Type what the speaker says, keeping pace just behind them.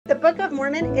Book of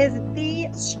Mormon is the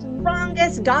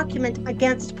strongest document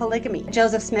against polygamy.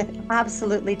 Joseph Smith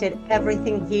absolutely did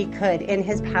everything he could in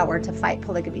his power to fight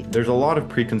polygamy. There's a lot of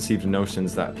preconceived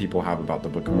notions that people have about the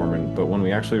Book of Mormon, but when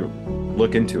we actually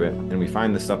look into it and we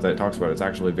find the stuff that it talks about, it's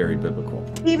actually very biblical.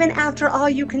 Even after all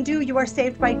you can do, you are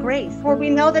saved by grace. For we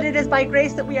know that it is by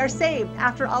grace that we are saved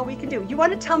after all we can do. You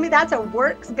want to tell me that's a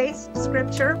works-based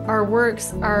scripture? Our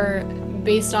works are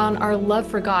based on our love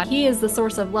for God. He is the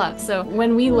source of love. So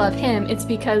when we love him, it's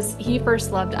because he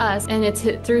first loved us, and it's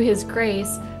through his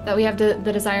grace that we have the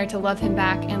desire to love him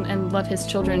back and love his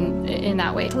children in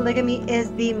that way. Polygamy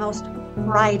is the most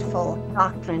prideful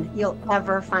doctrine you'll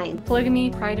ever find. Polygamy,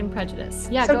 pride, and prejudice.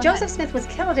 Yeah. So Joseph Smith was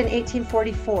killed in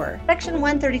 1844. Section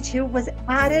 132 was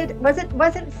added,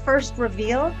 wasn't first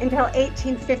revealed until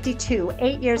 1852,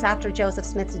 8 years after Joseph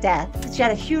Smith's death. She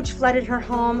had a huge flood in her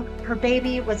home. Her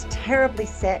baby was terribly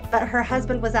sick, but her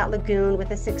husband was at Lagoon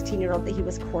with a 16-year-old that he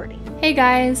was courting. Hey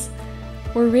guys,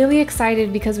 we're really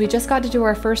excited because we just got to do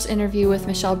our first interview with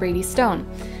Michelle Brady Stone.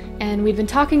 And we'd been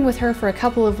talking with her for a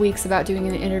couple of weeks about doing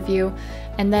an interview,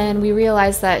 and then we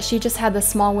realized that she just had this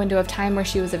small window of time where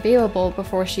she was available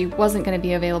before she wasn't going to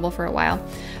be available for a while.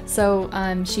 So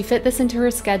she fit this into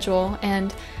her schedule,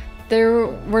 and there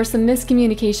were some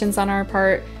miscommunications on our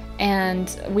part,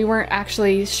 and we weren't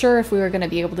actually sure if we were going to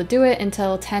be able to do it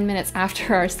until 10 minutes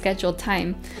after our scheduled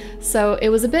time. So it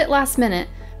was a bit last minute,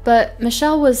 but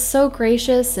Michelle was so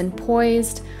gracious and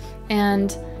poised,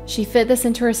 and she fit this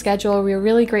into her schedule. We were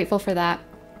really grateful for that.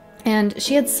 And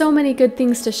she had so many good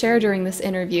things to share during this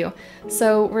interview.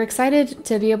 So we're excited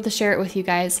to be able to share it with you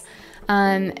guys.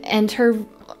 And her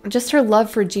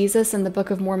love for Jesus and the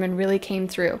Book of Mormon really came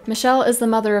through. Michelle is the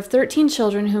mother of 13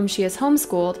 children whom she has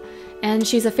homeschooled, and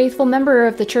she's a faithful member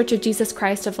of the Church of Jesus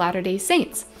Christ of Latter-day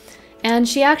Saints. And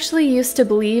she actually used to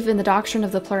believe in the doctrine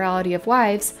of the plurality of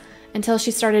wives until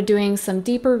she started doing some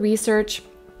deeper research.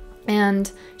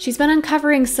 And she's been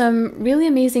uncovering some really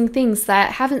amazing things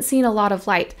that haven't seen a lot of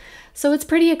light. So it's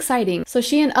pretty exciting. So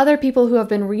she and other people who have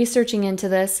been researching into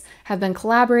this have been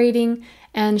collaborating,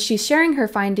 and she's sharing her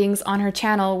findings on her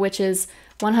channel, which is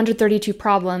 132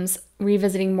 Problems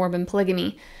Revisiting Mormon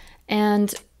Polygamy.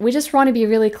 And we just want to be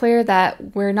really clear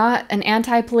that we're not an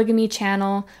anti-polygamy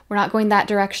channel. We're not going that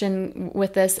direction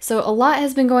with this. So a lot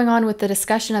has been going on with the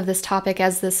discussion of this topic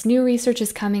as this new research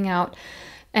is coming out,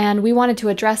 and we wanted to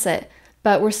address it,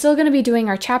 but we're still going to be doing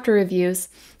our chapter reviews,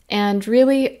 and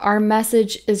really our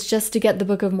message is just to get the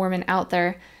Book of Mormon out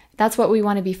there. That's what we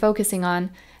want to be focusing on,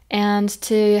 and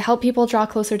to help people draw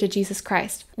closer to Jesus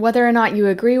Christ. Whether or not you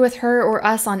agree with her or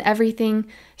us on everything,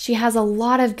 she has a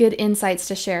lot of good insights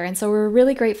to share, and so we're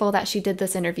really grateful that she did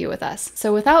this interview with us.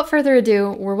 So without further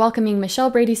ado, we're welcoming Michelle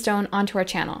Brady Stone onto our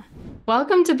channel.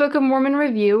 Welcome to Book of Mormon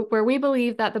Review, where we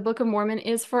believe that the Book of Mormon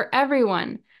is for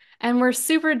everyone. And we're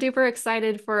super duper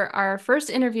excited for our first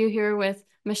interview here with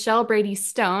Michelle Brady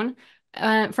Stone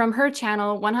from her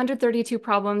channel, 132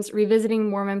 Problems Revisiting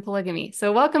Mormon Polygamy.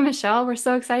 So welcome, Michelle. We're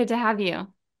so excited to have you.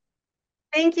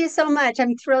 Thank you so much.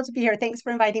 I'm thrilled to be here. Thanks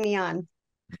for inviting me on.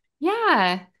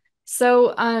 Yeah.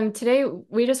 So today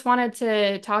we just wanted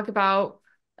to talk about,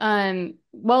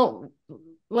 well,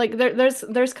 like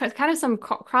there's kind of some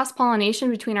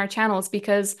cross-pollination between our channels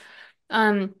because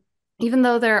even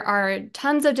though there are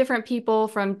tons of different people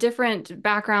from different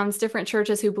backgrounds, different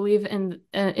churches who believe in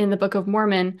the Book of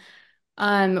Mormon,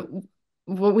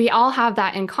 we all have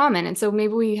that in common. And so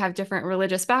maybe we have different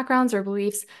religious backgrounds or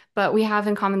beliefs, but we have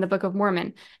in common the Book of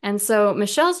Mormon. And so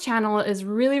Michelle's channel is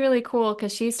really, really cool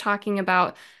because she's talking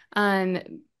about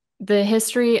the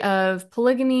history of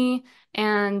polygamy,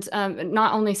 and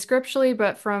not only scripturally,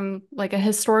 but from like a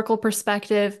historical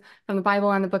perspective from the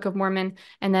Bible and the Book of Mormon.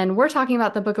 And then we're talking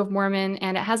about the Book of Mormon,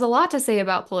 and it has a lot to say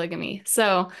about polygamy.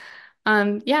 So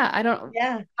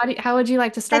Yeah. How would you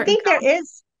like to start?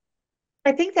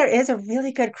 I think there is a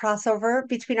really good crossover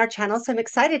between our channels. So I'm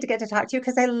excited to get to talk to you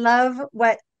because I love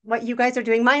what you guys are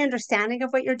doing. My understanding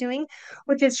of what you're doing,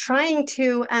 which is trying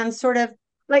to sort of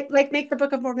like make the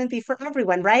Book of Mormon be for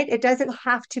everyone, right? It doesn't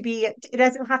have to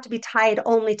be tied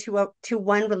only to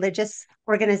one religious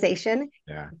organization.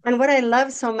 Yeah. And what I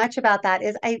love so much about that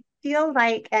is I feel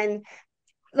like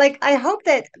I hope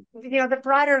that the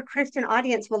broader Christian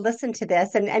audience will listen to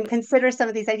this and consider some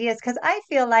of these ideas, because I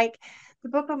feel like the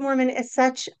Book of Mormon is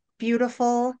such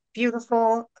beautiful,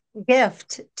 beautiful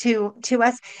gift to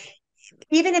us.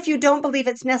 Even if you don't believe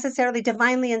it's necessarily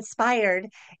divinely inspired,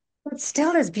 it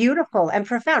still is beautiful and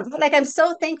profound. Like, I'm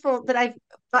so thankful that I've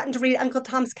gotten to read Uncle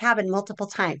Tom's Cabin multiple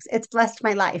times. It's blessed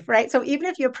my life, right? So even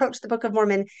if you approach the Book of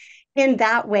Mormon in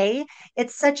that way,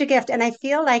 it's such a gift. And I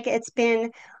feel like it's been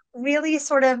really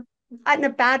sort of gotten a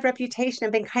bad reputation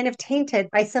and been kind of tainted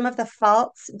by some of the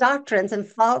false doctrines and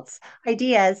false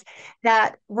ideas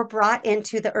that were brought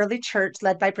into the early church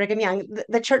led by Brigham Young,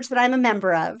 the church that I'm a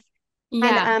member of.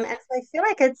 Yeah. And so I feel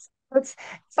like it's if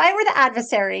I were the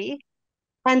adversary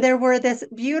and there were this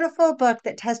beautiful book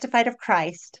that testified of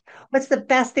Christ, what's the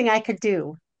best thing I could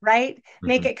do? Right?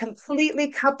 Make Mhm. it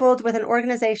completely coupled with an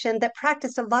organization that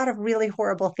practiced a lot of really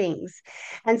horrible things.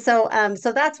 And so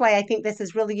that's why I think this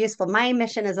is really useful. My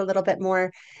mission is a little bit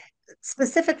more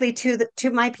specifically to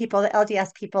my people, the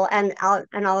LDS people, and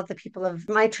all of the people of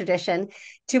my tradition,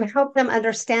 to help them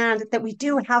understand that we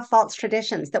do have false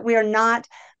traditions, that we are not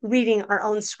reading our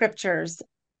own scriptures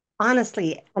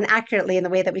honestly and accurately in the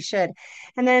way that we should.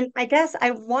 And then I guess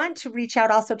I want to reach out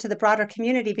also to the broader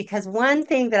community because one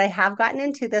thing that I have gotten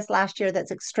into this last year that's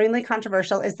extremely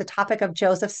controversial is the topic of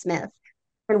Joseph Smith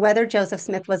and whether Joseph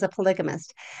Smith was a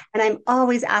polygamist. And I'm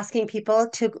always asking people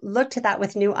to look to that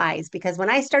with new eyes because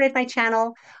when I started my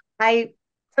channel, I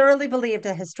thoroughly believed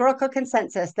a historical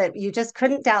consensus that you just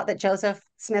couldn't doubt that Joseph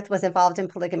Smith was involved in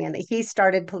polygamy and that he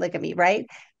started polygamy, right?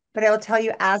 But I will tell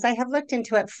you, as I have looked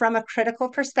into it from a critical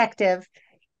perspective,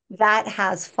 that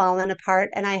has fallen apart.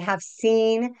 And I have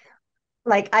seen,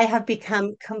 like, I have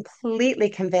become completely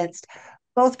convinced,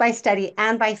 both by study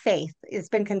and by faith. It's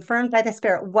been confirmed by the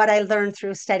Spirit, what I learned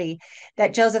through study,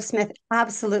 that Joseph Smith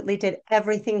absolutely did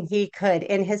everything he could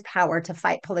in his power to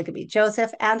fight polygamy.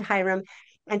 Joseph and Hiram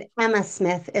and Emma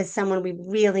Smith is someone we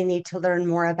really need to learn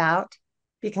more about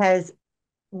because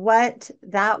what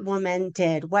that woman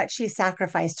did, what she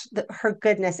sacrificed, her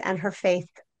goodness and her faith,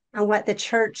 and what the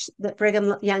church that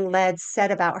Brigham Young led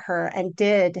said about her and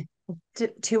did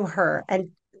to her and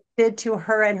did to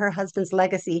her and her husband's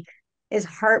legacy is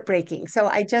heartbreaking. So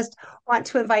I just want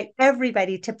to invite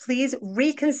everybody to please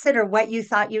reconsider what you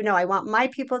thought you know. I want my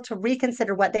people to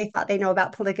reconsider what they thought they know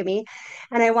about polygamy.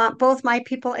 And I want both my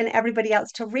people and everybody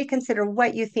else to reconsider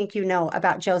what you think you know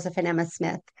about Joseph and Emma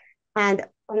Smith. And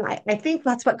I think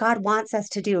that's what God wants us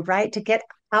to do, right? To get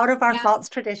out of our Yeah. false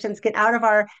traditions, get out of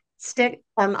our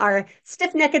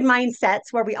stiff-necked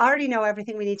mindsets where we already know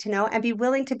everything we need to know, and be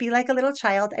willing to be like a little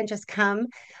child and just come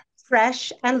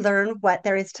fresh and learn what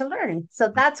there is to learn.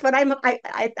 So that's what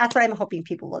that's what I'm hoping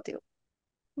people will do.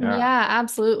 Yeah. Yeah,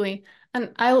 absolutely.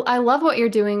 And I love what you're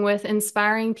doing with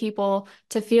inspiring people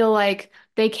to feel like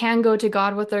they can go to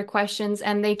God with their questions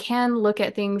and they can look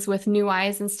at things with new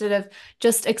eyes instead of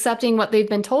just accepting what they've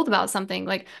been told about something.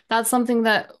 Like that's something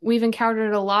that we've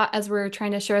encountered a lot as we're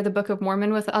trying to share the Book of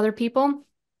Mormon with other people,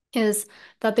 is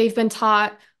that they've been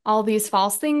taught all these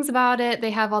false things about it.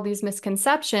 They have all these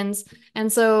misconceptions.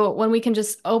 And so when we can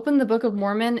just open the Book of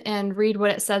Mormon and read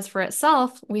what it says for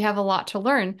itself, we have a lot to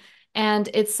learn. And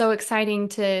it's so exciting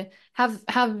to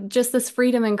have just this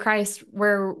freedom in Christ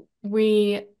where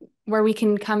we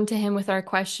can come to him with our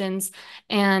questions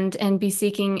and be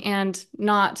seeking and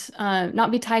not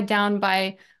be tied down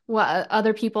by what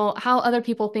other people how other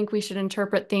people think we should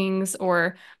interpret things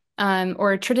or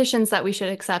traditions that we should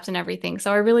accept and everything. So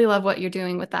I really love what you're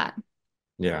doing with that.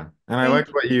 Yeah. And I Thank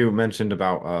liked what you mentioned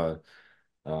about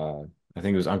I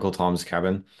think it was Uncle Tom's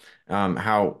Cabin.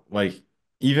 How like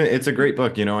even it's a great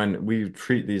book, and we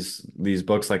treat these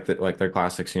books like they're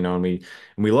classics, and we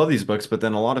love these books, but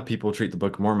then a lot of people treat the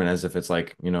Book of Mormon as if it's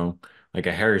like, like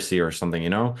a heresy or something,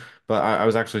 But I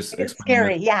was actually It's explaining this.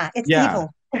 scary. Yeah, it's Yeah.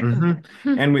 evil. hmm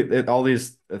And all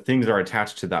these things are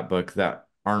attached to that book that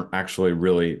aren't actually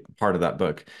really part of that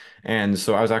book. And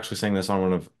so I was actually saying this on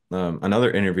one of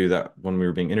another interview that when we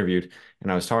were being interviewed,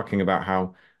 and I was talking about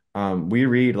how we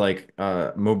read like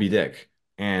Moby Dick,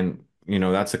 and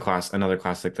that's another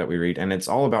classic that we read, and it's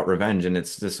all about revenge, and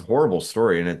it's this horrible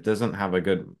story, and it doesn't have a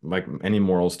good like any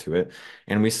morals to it,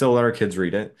 and we still let our kids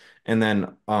read it, and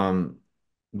then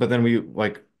but then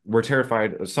we're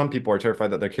terrified. Some people are terrified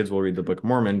that their kids will read the Book of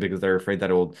Mormon because they're afraid that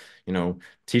it will,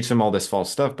 teach them all this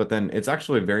false stuff. But then it's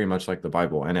actually very much like the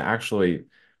Bible, and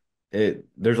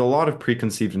there's a lot of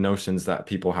preconceived notions that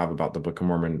people have about the Book of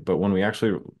Mormon. But when we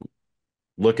actually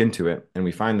look into it and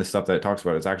we find the stuff that it talks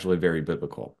about, it's actually very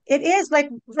biblical. It is like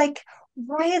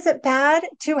why is it bad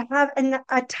to have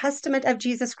a testament of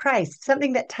Jesus Christ,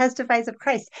 something that testifies of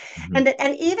Christ? Mhm.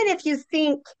 And even if you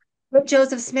think that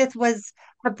Joseph Smith was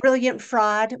a brilliant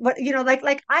fraud, what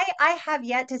like I have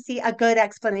yet to see a good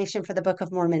explanation for the Book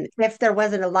of Mormon if there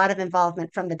wasn't a lot of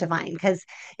involvement from the divine, because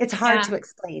it's hard Yeah. to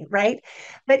explain, right?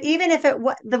 But even if it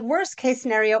was the worst case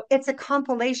scenario, it's a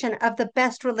compilation of the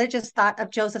best religious thought of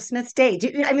Joseph Smith's day.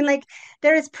 I mean, like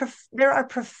there are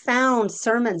profound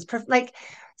sermons, like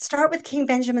start with King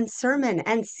Benjamin's sermon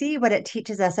and see what it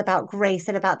teaches us about grace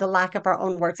and about the lack of our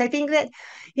own works. I think that,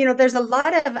 there's a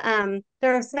lot of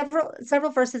there are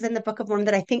several verses in the Book of Mormon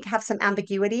that I think have some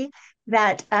ambiguity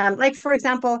that like for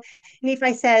example,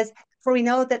 Nephi says, for we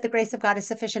know that the grace of God is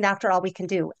sufficient after all we can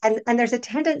do. And there's a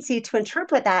tendency to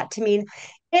interpret that to mean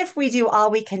if we do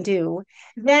all we can do,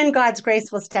 then God's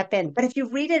grace will step in. But if you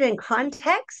read it in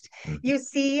context, you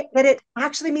see that it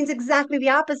actually means exactly the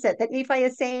opposite, that Nephi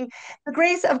is saying the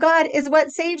grace of God is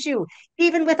what saves you,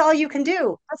 even with all you can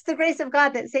do. That's the grace of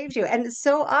God that saves you. And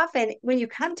so often when you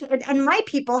come to it, and my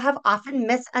people have often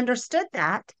misunderstood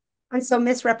that and so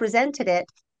misrepresented it.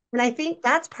 And I think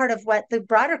that's part of what the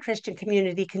broader Christian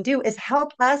community can do is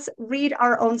help us read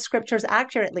our own scriptures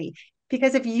accurately.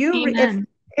 Because Amen.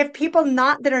 if people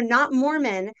not that are not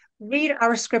Mormon read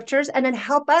our scriptures and then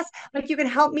help us, like you can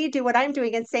help me do what I'm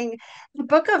doing and saying the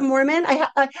Book of Mormon. I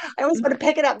always want to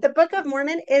pick it up. The Book of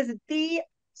Mormon is the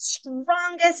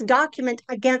strongest document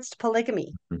against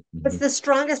polygamy. It's the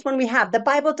strongest one we have. The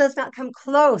Bible does not come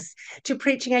close to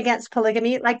preaching against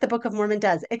polygamy like the Book of Mormon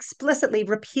does, explicitly,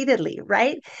 repeatedly,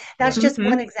 right? That's just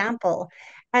one example.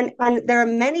 And there are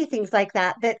many things like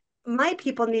that that my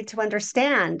people need to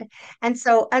understand. And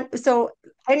so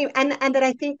anyway, and that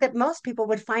I think that most people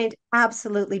would find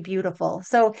absolutely beautiful.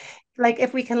 So like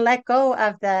if we can let go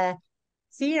of the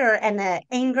fear and the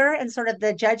anger and sort of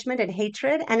the judgment and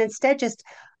hatred and instead just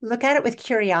look at it with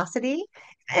curiosity.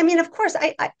 I mean, of course,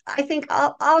 I think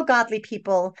all godly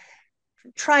people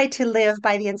try to live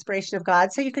by the inspiration of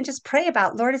God. So you can just pray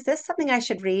about, Lord, is this something I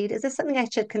should read? Is this something I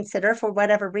should consider for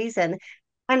whatever reason?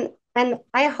 And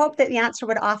I hope that the answer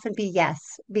would often be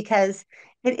yes, because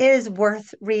it is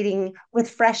worth reading with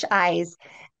fresh eyes,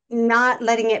 not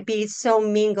letting it be so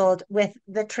mingled with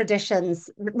the traditions,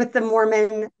 with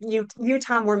the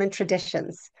Utah Mormon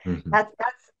traditions. Mhm. That's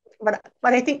what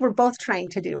I think we're both trying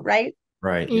to do, right?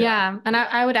 Right. Yeah. Yeah, and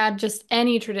I would add just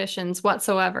any traditions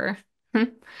whatsoever.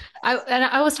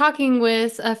 I was talking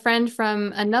with a friend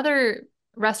from another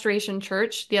restoration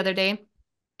church the other day,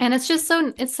 and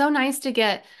it's so nice to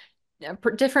get a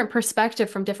different perspective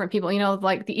from different people. You know,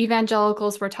 like the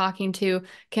evangelicals we're talking to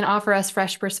can offer us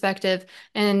fresh perspective,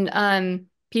 and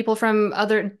people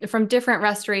from different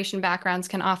restoration backgrounds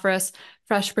can offer us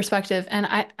fresh perspective. And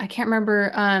I can't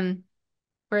remember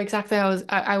where exactly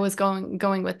I was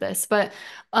going with this. But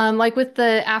like with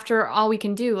the after all we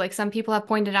can do, like some people have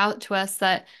pointed out to us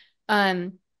that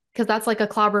because that's like a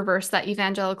clobber verse that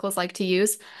evangelicals like to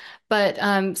use. But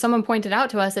someone pointed out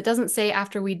to us, it doesn't say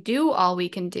after we do all we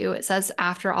can do, it says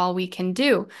after all we can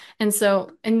do. And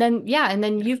then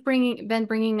you've been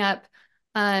bringing up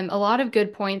a lot of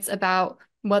good points about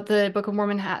what the Book of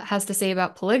Mormon has to say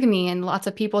about polygamy, and lots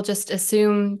of people just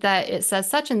assume that it says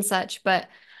such and such, but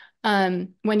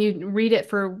when you read it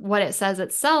for what it says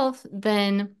itself,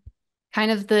 then kind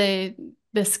of the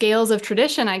scales of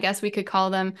tradition, I guess we could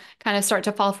call them, kind of start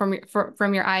to fall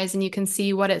from your eyes, and you can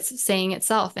see what it's saying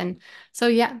itself. And so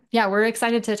yeah, we're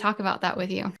excited to talk about that with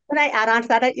you. Can I add on to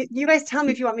that? You guys tell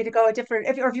me if you want me to go a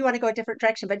different, or if you want to go a different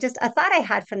direction. But just a thought I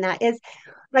had from that is,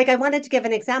 like, I wanted to give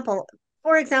an example.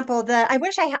 For example, I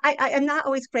wish I am not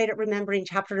always great at remembering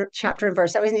chapter and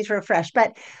verse. I always need to refresh.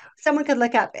 But someone could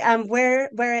look up where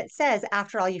it says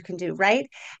after all you can do, right?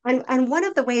 And one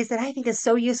of the ways that I think is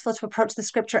so useful to approach the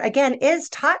scripture again is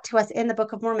taught to us in the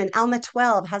Book of Mormon. Alma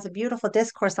 12 has a beautiful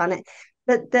discourse on it.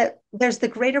 That there's the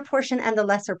greater portion and the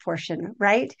lesser portion,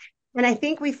 right? And I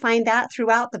think we find that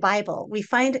throughout the Bible. We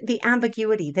find the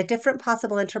ambiguity, the different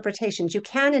possible interpretations. You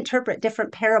can interpret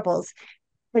different parables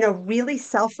in a really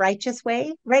self-righteous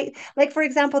way, right? Like, for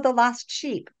example, the lost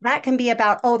sheep. That can be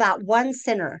about, oh, that one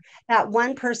sinner, that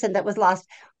one person that was lost.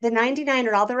 The 99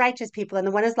 are all the righteous people, and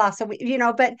the one is lost. So,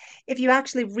 but if you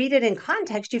actually read it in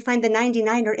context, you find the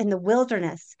 99 are in the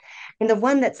wilderness. And the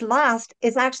one that's lost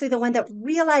is actually the one that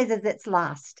realizes it's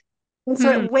lost. And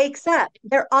so Hmm. it wakes up.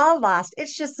 They're all lost.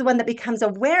 It's just the one that becomes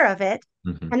aware of it.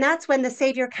 Mhm. And that's when the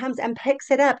Savior comes and picks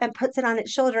it up and puts it on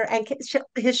its shoulder and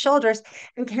his shoulders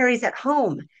and carries it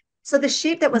home. So the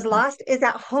sheep that was lost is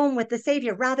at home with the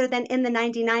Savior rather than in the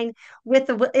 99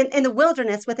 in the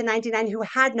wilderness with the 99 who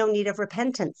had no need of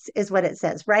repentance, is what it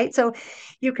says, right? So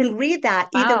you can read that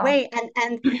either Wow. way.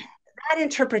 And that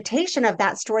interpretation of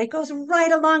that story goes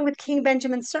right along with King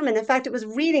Benjamin's sermon. In fact, it was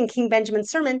reading King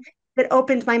Benjamin's sermon that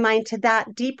opened my mind to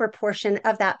that deeper portion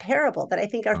of that parable that I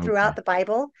think are Okay. throughout the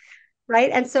Bible, right?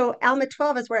 And so Alma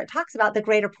 12 is where it talks about the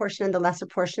greater portion and the lesser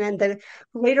portion. And the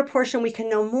greater portion, we can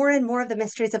know more and more of the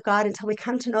mysteries of God until we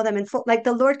come to know them in full. Like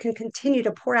the Lord can continue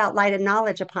to pour out light and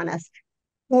knowledge upon us.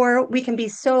 Or we can be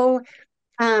so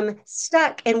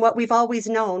stuck in what we've always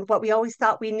known, what we always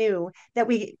thought we knew, that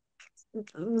we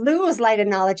lose light and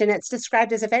knowledge, and it's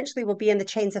described as eventually will be in the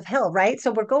chains of hell, right?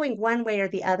 So we're going one way or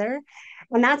the other.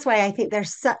 And that's why I think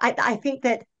I think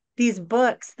that these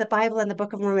books, the Bible and the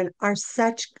Book of Mormon,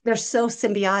 they're so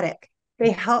symbiotic.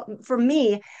 They help, for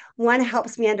me, one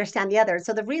helps me understand the other.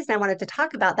 So the reason I wanted to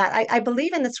talk about that, I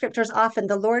believe in the scriptures often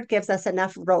the Lord gives us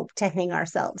enough rope to hang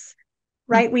ourselves,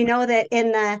 right? We know that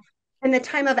in the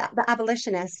time of the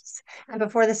abolitionists and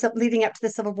before the leading up to the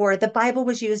Civil War, the Bible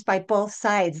was used by both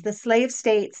sides. The slave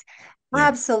states Yeah.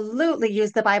 absolutely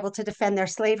used the Bible to defend their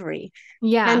slavery,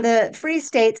 and Yeah. the free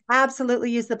states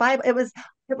absolutely used the Bible. It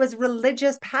was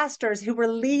religious pastors who were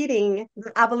leading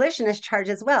the abolitionist charge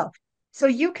as well. So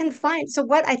you can find, so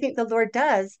what I think the Lord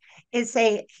does is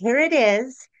say, here it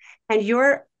is, and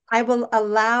I will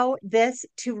allow this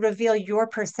to reveal your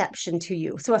perception to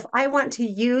you. So if I want to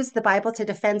use the Bible to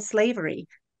defend slavery,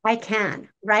 I can,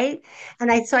 right?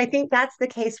 So I think that's the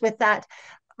case with that.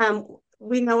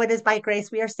 We know it is by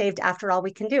grace we are saved after all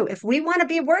we can do. If we want to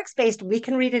be works based, we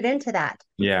can read it into that.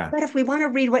 Yeah. But if we want to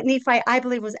read what Nephi, I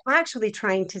believe, was actually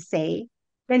trying to say,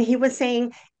 then he was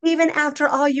saying, even after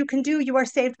all you can do, you are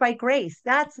saved by grace.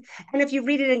 And if you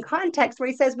read it in context, where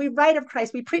he says, we write of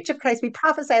Christ, we preach of Christ, we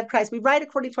prophesy of Christ, we write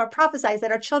according to our prophesies,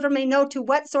 that our children may know to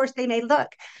what source they may look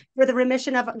for the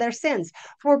remission of their sins.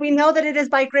 For we know that it is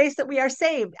by grace that we are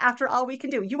saved after all we can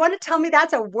do. You want to tell me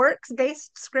that's a works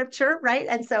based scripture, right?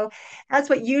 And so that's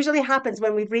what usually happens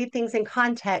when we read things in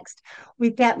context.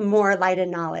 We get more light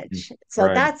and knowledge. So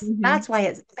Right. that's why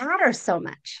it matters so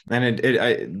much. And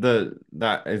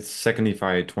that it's Second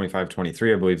Nephi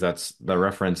 25:23, I believe that's the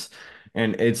reference.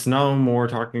 And it's no more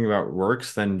talking about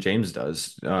works than James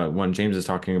does. When James is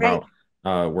talking Right.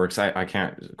 about works, I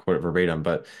can't quote it verbatim,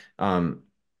 but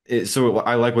so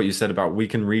I like what you said about we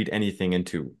can read anything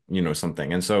into,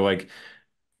 something. And so like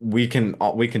we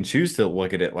can choose to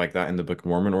look at it like that in the Book of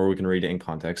Mormon, or we can read it in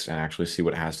context and actually see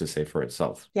what it has to say for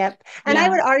itself. Yep. And I Yeah.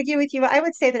 would argue with you. I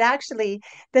would say that actually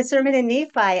the sermon in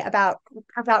Nephi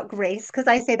about grace, because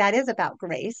I say that is about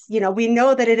grace. We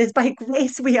know that it is by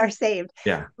grace we are saved.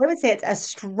 Yeah. I would say it's a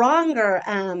stronger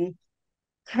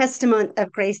testament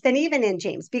of grace than even in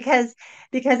James, because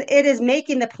it is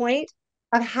making the point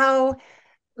of how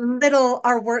little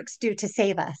our works do to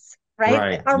save us. Right?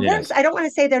 Right. Our works, Yes. I don't want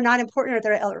to say they're not important or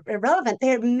they're irrelevant.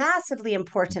 They're massively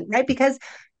important, right? Because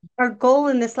our goal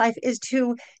in this life is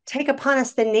to take upon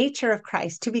us the nature of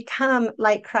Christ, to become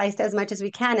like Christ as much as we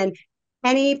can. And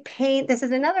any pain, this is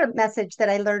another message that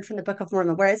I learned from the Book of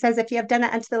Mormon, where it says, if you have done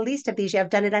it unto the least of these, you have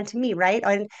done it unto me, right?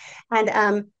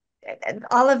 And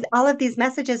all of these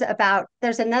messages about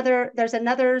there's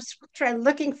another scripture I'm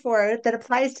looking for that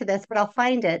applies to this, but I'll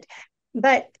find it.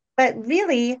 But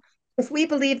really, if we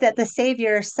believe that the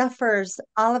Savior suffers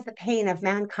all of the pain of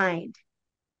mankind,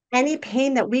 any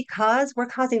pain that we cause, we're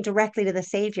causing directly to the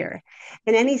Savior.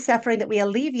 And any suffering that we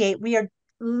alleviate, we are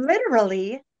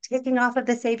literally taking off of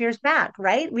the Savior's back,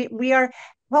 right? We are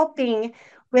helping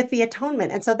with the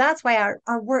atonement. And so that's why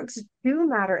our works do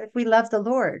matter if we love the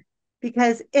Lord.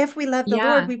 Because if we love the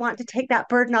Lord, Yeah. we want to take that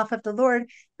burden off of the Lord.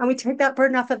 And we take that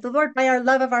burden off of the Lord by our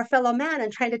love of our fellow man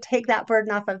and trying to take that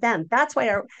burden off of them. That's why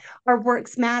our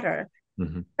works matter.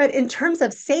 Hmm. But in terms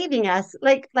of saving us,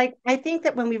 like I think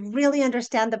that when we really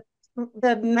understand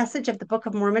the message of the Book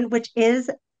of Mormon, which is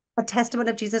a testament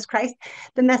of Jesus Christ,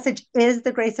 the message is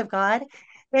the grace of God.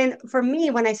 And for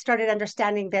me, when I started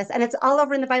understanding this, and it's all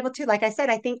over in the Bible too, like I said,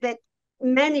 I think that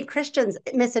many Christians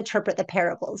misinterpret the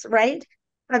parables, right?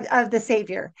 Of the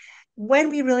Savior. When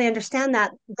we really understand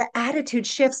that, the attitude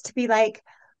shifts to be like,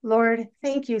 Lord,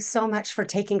 thank you so much for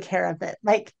taking care of it.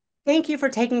 Like, thank you for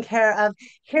taking care of,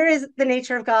 here is the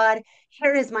nature of God,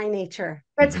 here is my nature.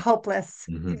 It's Hmm. hopeless.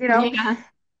 Hmm. Yeah.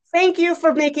 Thank you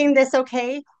for making this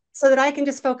okay so that I can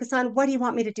just focus on what do you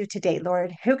want me to do today,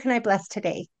 Lord? Who can I bless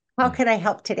today? How can I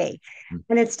help today?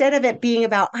 And instead of it being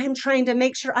about, I'm trying to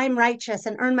make sure I'm righteous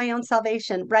and earn my own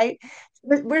salvation, right?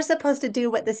 We're supposed to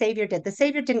do what the Savior did. The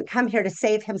Savior didn't come here to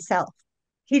save himself.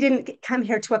 He didn't come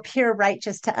here to appear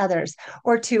righteous to others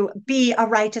or to be a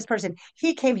righteous person.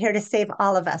 He came here to save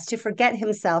all of us, to forget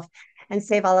himself and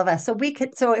save all of us. So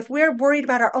if we're worried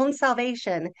about our own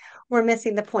salvation, we're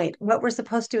missing the point. What we're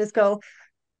supposed to do is go,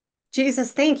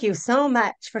 Jesus, thank you so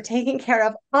much for taking care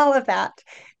of all of that.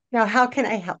 Now, how can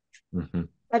I help? Hmm.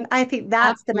 And I think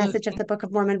that's the message of Absolutely. the Book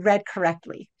of Mormon read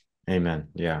correctly. Amen.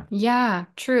 Yeah. Yeah,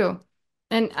 true.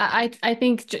 And I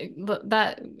think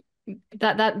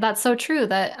that's so true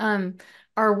that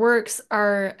our works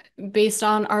are based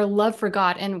on our love for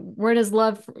God, and where does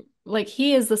love, like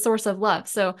he is the source of love.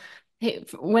 So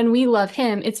when we love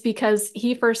him, it's because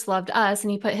he first loved us and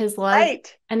he put his love,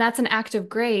 Right. and that's an act of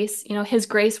grace, his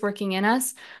grace working in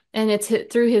us. And it's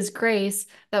through his grace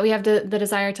that we have the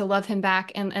desire to love him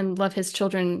back and love his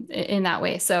children in that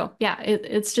way. So yeah,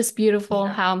 it's just beautiful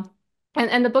how,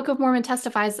 and the Book of Mormon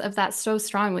testifies of that so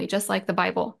strongly, just like the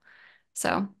Bible.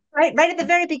 So. Right at the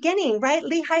very beginning, right?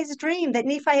 Lehi's dream that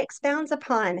Nephi expounds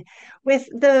upon with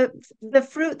the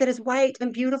fruit that is white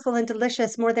and beautiful and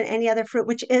delicious more than any other fruit,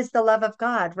 which is the love of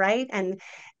God, right? And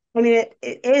I mean,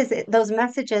 those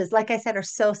messages, like I said, are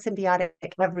so symbiotic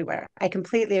everywhere. I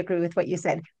completely agree with what you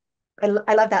said. I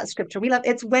love that scripture.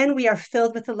 It's when we are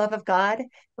filled with the love of God,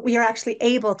 we are actually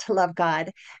able to love God.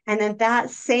 And then that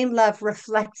same love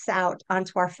reflects out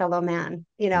onto our fellow man.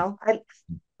 Who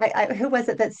was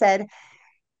it that said,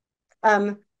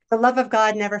 the love of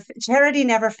God charity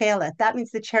never faileth. That means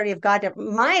the charity of God.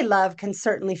 My love can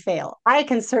certainly fail. I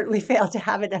can certainly fail to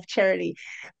have enough charity,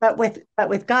 but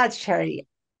with God's charity,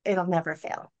 it'll never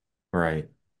fail. Right.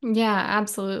 Yeah,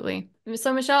 absolutely.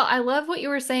 So Michelle, I love what you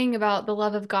were saying about the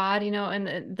love of God,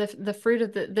 and the fruit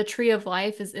of the tree of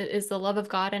life is the love of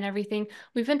God and everything.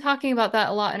 We've been talking about that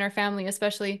a lot in our family,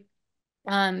 especially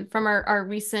from our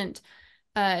recent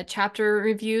chapter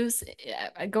reviews,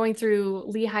 going through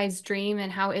Lehi's dream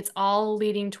and how it's all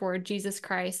leading toward Jesus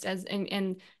Christ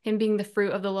and him being the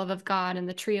fruit of the love of God and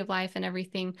the tree of life and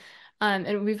everything.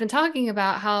 And we've been talking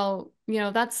about how,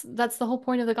 that's the whole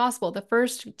point of the gospel. The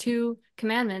first two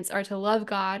commandments are to love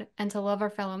God and to love our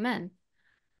fellow men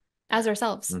as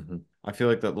ourselves. I feel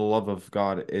like that the love of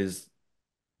God is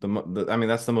I mean,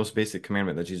 that's the most basic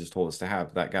commandment that Jesus told us to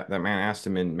have. That man asked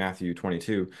him in Matthew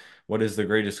 22, what is the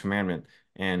greatest commandment?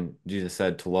 And Jesus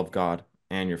said to love God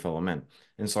and your fellow men.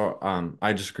 And so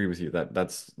I just agree with you that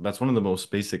that's one of the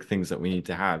most basic things that we need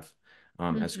to have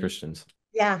as Christians.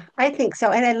 Yeah, I think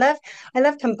so. And I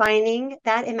love combining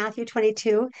that in Matthew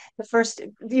 22. The first,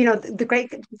 the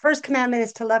great first commandment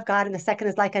is to love God, and the second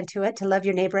is like unto it, to love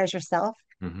your neighbor as yourself.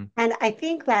 Hmm. And I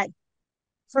think that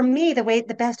for me,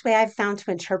 the best way I've found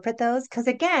to interpret those, because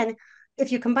again,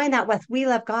 if you combine that with we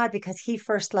love God because he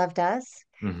first loved us,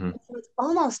 Hmm. it's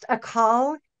almost a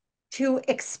call to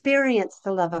experience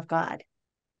the love of God.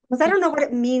 Because I don't know what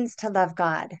it means to love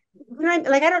God.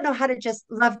 Like I don't know how to just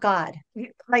love God.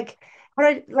 Like,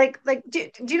 do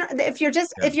you know Yeah. if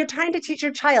you're trying to teach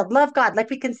your child love God, like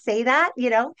we can say that.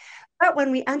 But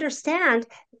when we understand,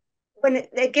 when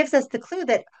it gives us the clue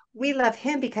that we love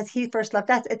him because he first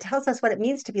loved us, it tells us what it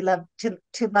means to be loved,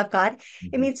 to love God.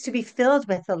 It Hmm. means to be filled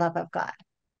with the love of God,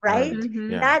 Right. right?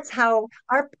 Mm-hmm. Yeah. That's how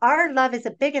our love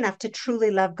isn't big enough to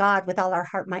truly love God with all our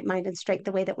heart, might, mind, and strength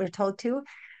the way that we're told to.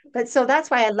 But so that's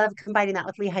why I love combining that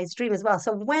with Lehi's dream as well.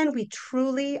 So when we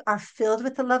truly are filled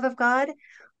with the love of God,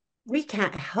 we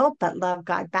can't help but love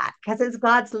God back because it's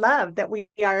God's love that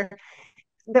we're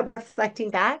reflecting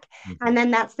back. Hmm. And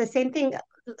then that's the same thing.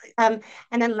 And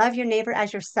then love your neighbor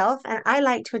as yourself. And I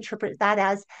like to interpret that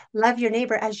as love your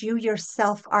neighbor as you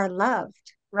yourself are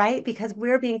loved, right? Because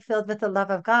we're being filled with the love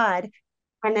of God.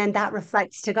 And then that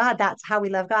reflects to God. That's how we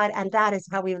love God. And that is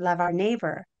how we love our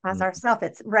neighbor as ourselves.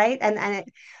 It's right.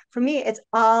 For me, it's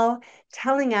all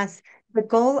telling us the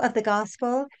goal of the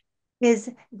gospel is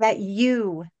that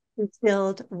you be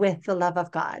filled with the love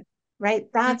of God, right?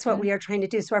 That's what Mm-hmm. we are trying to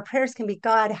do. So our prayers can be,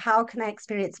 God, how can I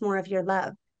experience more of your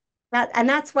love?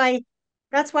 That's why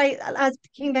as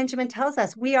King Benjamin tells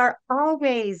us, we are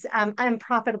always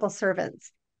unprofitable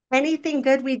servants. Anything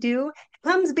good we do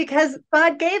comes because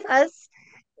God gave us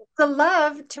the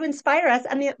love to inspire us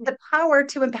and the power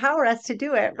to empower us to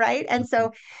do it, right? And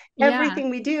so Yeah. everything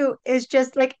we do is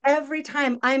just like every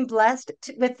time I'm blessed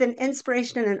with an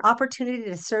inspiration and an opportunity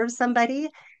to serve somebody,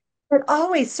 it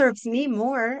always serves me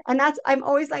more. And I'm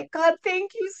always like, God,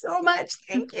 thank you so much.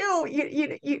 Thank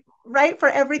you. Right, for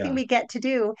everything Yeah. we get to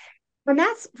do. And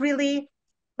that's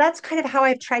kind of how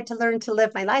I've tried to learn to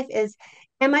live my life is,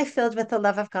 am I filled with the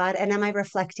love of God and am I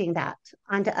reflecting that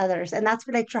onto others? And that's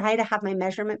what I try to have my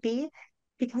measurement be,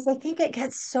 because I think it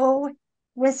gets so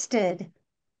twisted.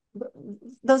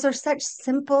 Those are such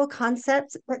simple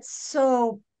concepts, but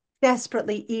so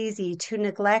desperately easy to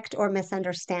neglect or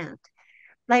misunderstand.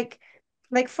 Like,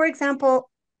 like for example,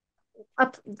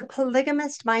 the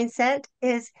polygamist mindset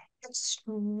is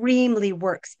extremely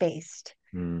works based,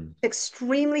 Mm.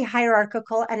 extremely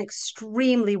hierarchical, and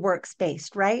extremely works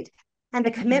based, right? And the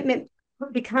Mm-hmm. commitment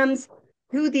becomes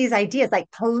through these ideas, like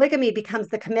polygamy becomes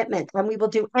the commitment, and we will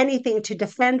do anything to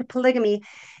defend polygamy,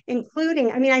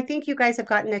 including, I mean, I think you guys have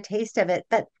gotten a taste of it,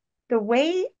 but the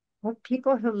way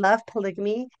people who love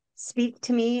polygamy speak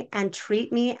to me and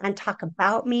treat me and talk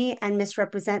about me and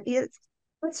misrepresent me,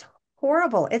 it's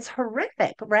horrible. It's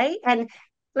horrific, right? And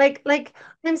Like,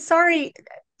 I'm sorry,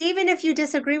 even if you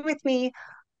disagree with me,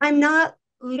 I'm not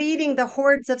leading the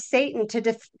hordes of Satan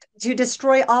to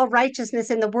destroy all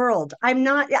righteousness in the world. I'm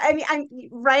not, I mean, I'm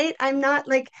right. I'm not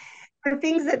like the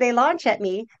things that they launch at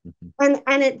me. Mhm.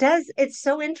 And it's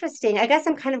so interesting. I guess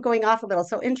I'm kind of going off a little,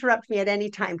 so interrupt me at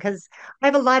any time because I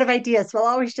have a lot of ideas. We'll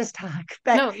always just talk.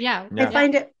 But No, yeah, I Yeah. yeah,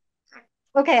 find it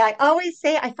okay, I always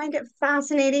say I find it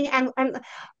fascinating and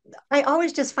I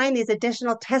always just find these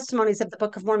additional testimonies of the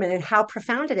Book of Mormon and how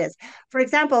profound it is. For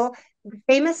example, the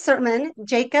famous sermon,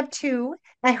 Jacob 2.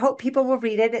 I hope people will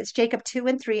read it. It's Jacob 2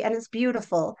 and 3, and it's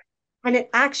beautiful. And it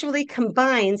actually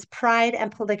combines pride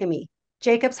and polygamy.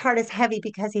 Jacob's heart is heavy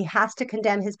because he has to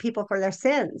condemn his people for their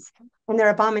sins and their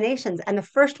abominations. And the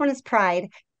first one is pride.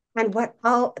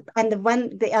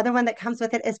 The other one that comes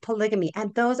with it is polygamy.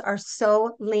 And those are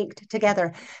so linked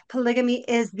together. Polygamy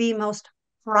is the most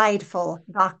prideful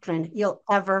doctrine you'll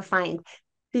ever find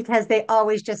because they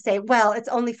always just say, well, it's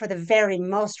only for the very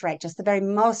most righteous, the very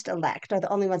most elect are the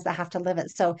only ones that have to live it.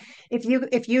 So if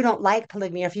you don't like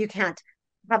polygamy, or if you can't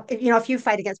if you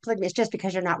fight against polygamy, it's just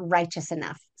because you're not righteous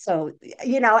enough. So,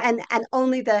 and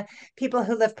only the people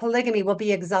who live polygamy will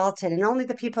be exalted, and only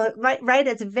the people, right.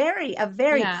 It's a very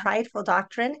yeah, prideful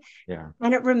doctrine, Yeah.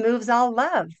 and it removes all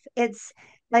love. It's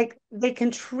like they can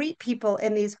treat people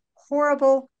in these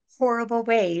horrible, horrible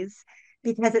ways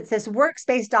because it's this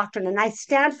works-based doctrine. And I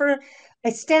stand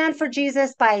for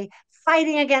Jesus by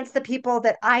fighting against the people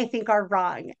that I think are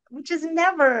wrong, which is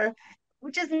never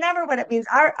what it means.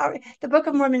 The Book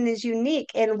of Mormon is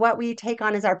unique in what we take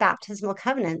on as our baptismal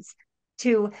covenants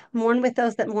to mourn with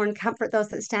those that mourn, comfort those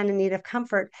that stand in need of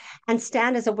comfort, and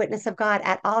stand as a witness of God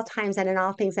at all times and in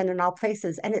all things and in all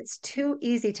places. And it's too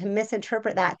easy to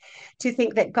misinterpret that, to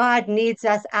think that God needs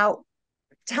us out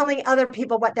telling other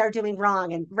people what they're doing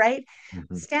wrong. And right,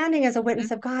 Mhm. standing as a mhm,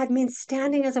 witness of God means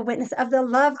standing as a witness of the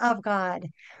love of God.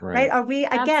 Right? Right. Are we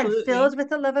again absolutely. filled with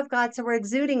the love of God? So we're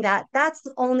exuding that. That's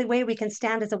the only way we can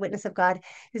stand as a witness of God,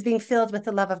 is being filled with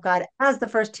the love of God, as the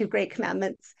first two great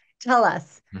commandments tell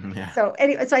us. Yeah. So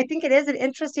anyway, so I think it is an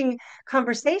interesting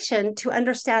conversation to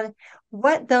understand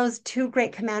what those two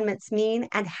great commandments mean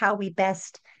and how we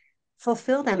best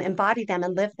fulfill them, embody them,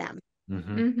 and live them. Hmm.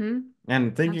 Mm-hmm.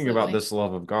 And thinking about Absolutely. this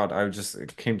love of God,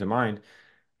 it came to mind.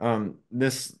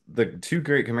 The two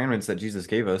great commandments that Jesus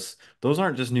gave us, those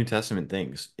aren't just New Testament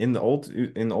things. In the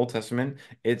Old Testament,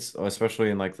 it's especially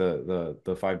in like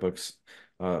the five books,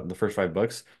 the first five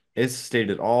books, it's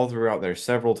stated all throughout there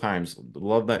several times.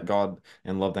 Love that God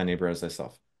and love thy neighbor as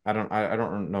thyself. I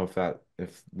don't know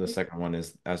if the second one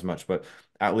is as much, but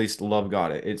at least love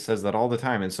God. It says that all the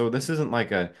time. And so this isn't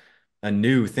like a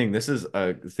new thing. This is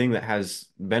a thing that has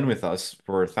been with us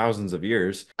for thousands of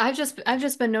years. I've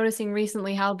just been noticing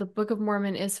recently how the Book of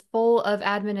Mormon is full of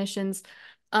admonitions,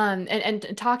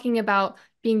 and talking about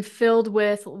being filled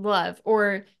with love,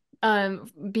 or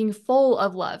being full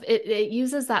of love. It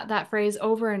uses that phrase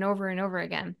over and over and over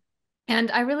again. And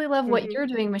I really love what Mhm. you're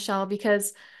doing, Michelle,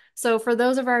 because so for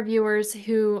those of our viewers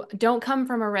who don't come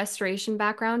from a restoration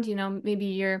background, maybe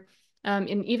you're an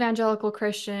evangelical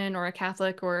Christian or a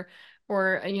Catholic, or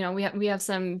we have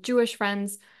some Jewish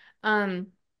friends. Um,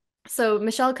 so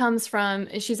Michelle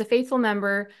she's a faithful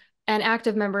member, an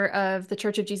active member of the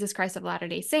Church of Jesus Christ of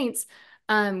Latter-day Saints,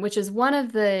 which is one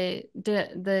of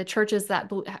the churches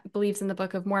that believes in the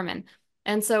Book of Mormon.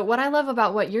 And so what I love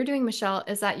about what you're doing, Michelle,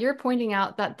 is that you're pointing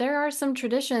out that there are some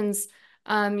traditions,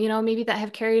 maybe that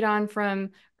have carried on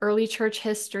from early church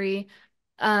history,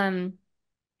 um,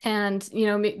 and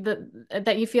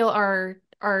that you feel are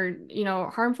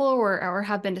harmful, or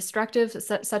have been destructive,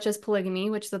 such as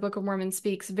polygamy, which the Book of Mormon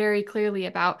speaks very clearly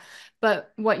about.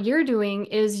 But what you're doing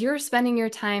is you're spending your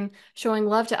time showing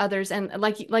love to others, and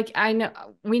like I know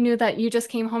we knew that you just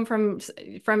came home from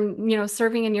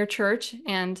serving in your church,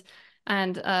 and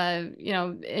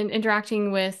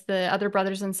interacting with the other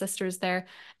brothers and sisters there.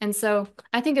 And so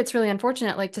I think it's really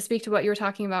unfortunate, like, to speak to what you were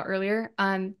talking about earlier,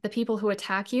 the people who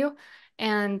attack you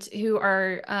and who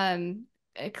are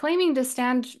claiming to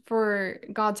stand for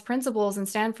God's principles and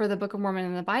stand for the Book of Mormon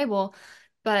and the Bible.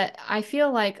 But I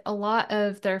feel like a lot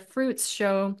of their fruits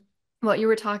show what you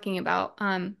were talking about.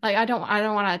 Like, I don't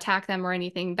want to attack them or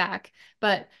anything back,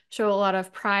 but show a lot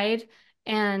of pride.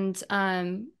 And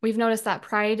we've noticed that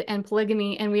pride and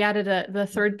polygamy, and we added the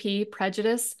third P,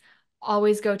 prejudice,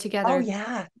 always go Oh together,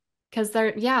 yeah, because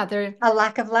they're a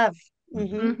lack of love. Mhm.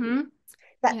 mm-hmm.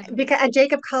 That Yeah. because and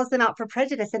Jacob calls them out for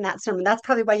prejudice in that sermon. That's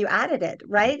probably why you added it,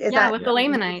 right? Is Yeah, that with the Yeah.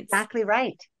 Lamanites. exactly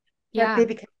right? That Yeah. they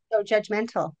become so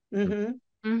judgmental.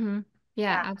 Mm-hmm.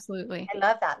 Yeah, Yeah, absolutely. I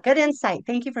love that. Good insight.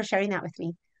 Thank you for sharing that with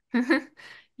me.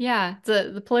 Yeah,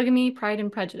 the polygamy, pride,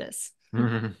 and prejudice.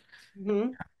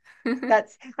 Mhm.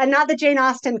 That's and not the Jane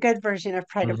Austen good version of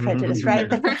Pride and Prejudice, right?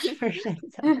 The first version.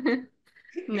 So.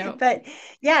 No. But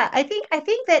yeah, I think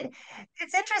that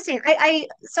it's interesting.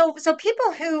 So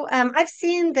people who I've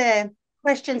seen the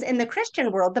questions in the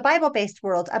Christian world, the Bible-based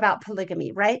world about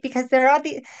polygamy, right? Because there are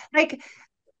the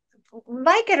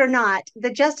like it or not,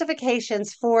 the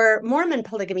justifications for Mormon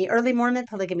polygamy, early Mormon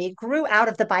polygamy, grew out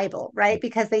of the Bible, right?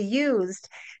 Because they used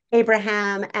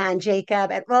Abraham and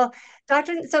Jacob, and well,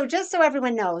 doctrine. So just so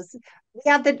everyone knows,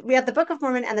 we have the Book of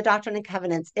Mormon and the Doctrine and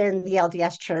Covenants in the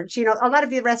LDS Church. A lot of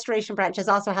the Restoration branches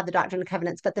also have the Doctrine and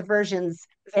Covenants, but the versions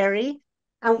vary.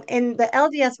 In the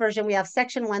LDS version, we have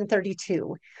section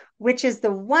 132, which is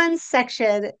the one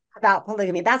section about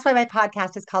polygamy. That's why my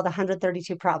podcast is called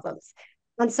 132 Problems.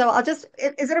 And so is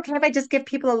it okay if I just give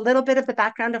people a little bit of the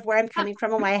background of where I'm Yeah. coming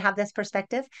from and why I have this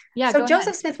perspective? Yeah, So go ahead.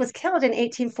 Joseph Smith was killed in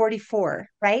 1844,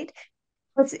 right?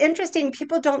 What's interesting,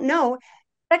 people don't know,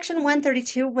 Section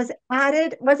 132 was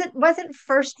added, wasn't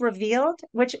first revealed,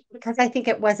 which because I think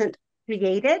it wasn't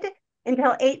created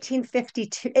until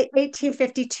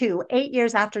 1852, 8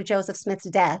 years after Joseph Smith's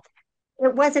death.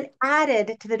 It wasn't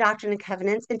added to the Doctrine and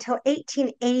Covenants until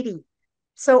 1880.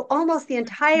 So almost the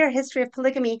entire history of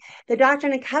polygamy, the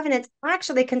Doctrine and Covenants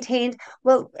actually contained,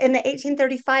 well, in the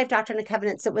 1835 Doctrine and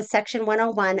Covenants, it was section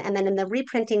 101. And then in the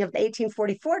reprinting of the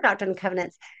 1844 Doctrine and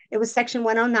Covenants, it was section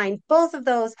 109. Both of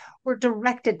those were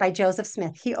directed by Joseph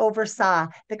Smith. He oversaw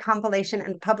the compilation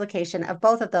and publication of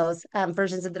both of those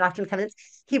versions of the Doctrine and Covenants.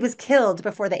 He was killed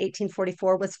before the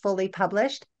 1844 was fully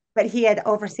published, but he had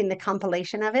overseen the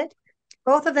compilation of it.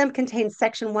 Both of them contain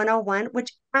section 101,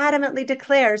 which adamantly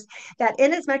declares that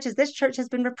inasmuch as this church has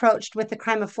been reproached with the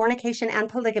crime of fornication and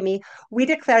polygamy, we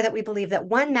declare that we believe that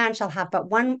one man shall have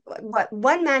one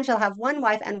man shall have one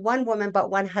wife and one woman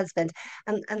but one husband,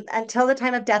 and until the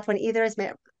time of death when either is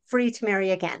free to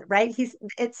marry again, right?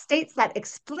 It states that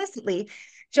explicitly.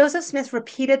 Joseph Smith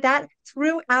repeated that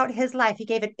throughout his life. He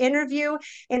gave an interview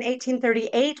in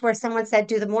 1838 where someone said,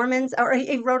 do the Mormons, or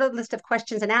he wrote a list of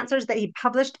questions and answers that he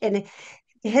published in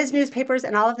his newspapers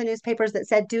and all of the newspapers that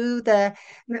said,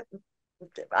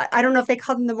 I don't know if they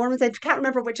called them the Mormons. I can't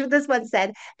remember which of this one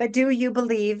said, but do you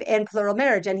believe in plural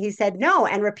marriage? And he said no,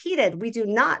 and repeated, we do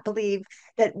not believe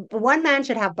that one man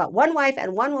should have but one wife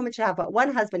and one woman should have but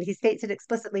one husband. He states it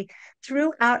explicitly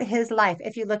throughout his life.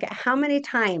 If you look at how many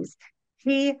times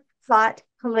he fought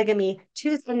polygamy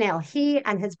tooth and nail, he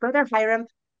and his brother Hiram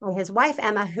and his wife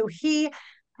Emma, who he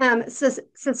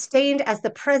sustained as the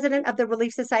president of the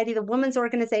Relief Society, the women's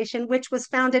organization, which was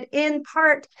founded in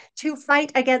part to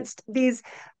fight against these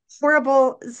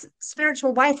horrible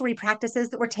spiritual wifery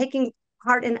practices that were taking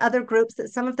part in other groups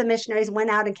that some of the missionaries went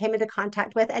out and came into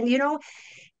contact with. And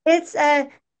it's a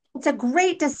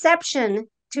great deception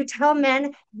to tell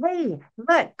men, hey,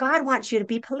 look, God wants you to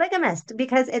be polygamist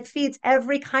because it feeds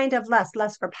every kind of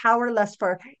lust for power, lust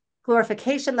for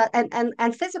glorification,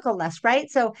 and physical lust, right?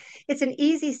 So it's an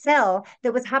easy sell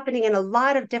that was happening in a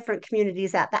lot of different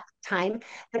communities at that time,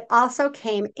 but also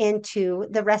came into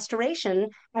the Restoration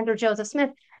under Joseph Smith.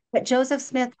 But Joseph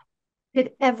Smith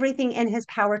did everything in his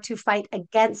power to fight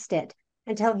against it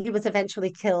until he was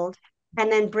eventually killed. And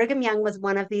then Brigham Young was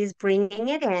one of these bringing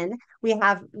it in. We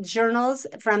have journals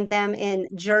from them in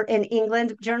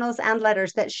England, journals and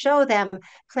letters that show them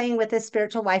playing with this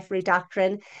spiritual wifery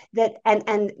doctrine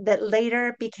and that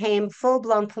later became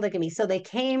full-blown polygamy. So they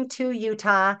came to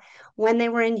Utah. When they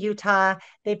were in Utah,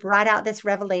 they brought out this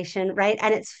revelation, right?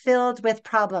 And it's filled with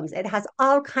problems. It has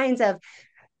all kinds of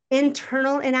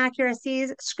internal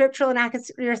inaccuracies, scriptural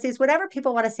inaccuracies, whatever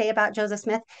people want to say about Joseph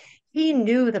Smith. He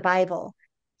knew the Bible.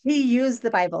 He used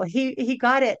the Bible. He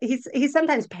got it. He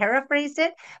sometimes paraphrased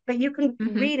it, but you can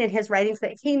Mm-hmm. read in his writings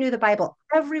that he knew the Bible.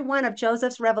 Every one of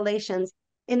Joseph's revelations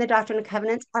in the Doctrine and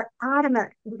Covenants are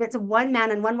adamant. It's one man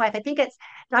and one wife. I think it's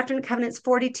Doctrine and Covenants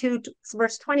 42,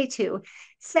 verse 22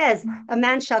 says, a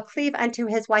man shall cleave unto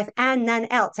his wife and none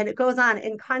else. And it goes on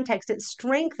in context. It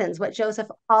strengthens what Joseph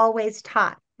always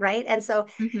taught, right? And so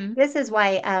Mm-hmm. this is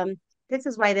why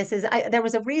there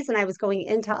was a reason I was going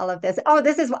into all of this.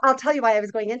 I'll tell you why I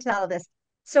was going into all of this.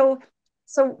 So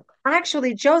so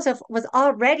actually Joseph was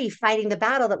already fighting the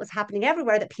battle that was happening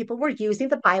everywhere, that people were using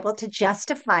the Bible to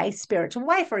justify spiritual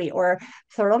wifery or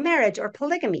plural marriage or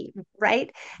polygamy,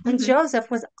 right? And Mm-hmm. Joseph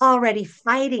was already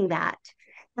fighting that.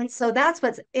 And so that's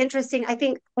what's interesting. I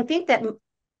think that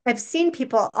I've seen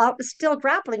people still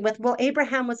grappling with, well,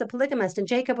 Abraham was a polygamist and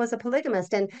Jacob was a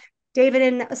polygamist and David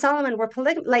and Solomon were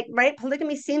like, right?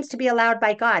 Polygamy seems to be allowed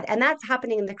by God. And that's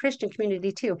happening in the Christian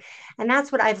community too. And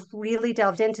that's what I've really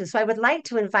delved into. So I would like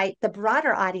to invite the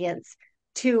broader audience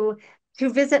to to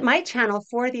visit my channel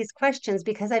for these questions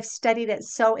because I've studied it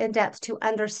so in depth to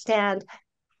understand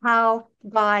how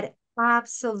God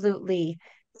absolutely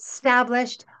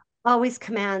established, always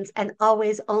commands, and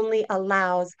always only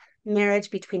allows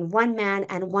marriage between one man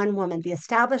and one woman. The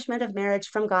establishment of marriage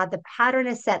from God, the pattern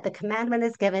is set, the commandment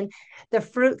is given, the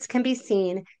fruits can be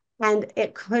seen, and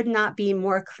it could not be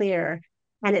more clear.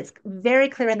 And it's very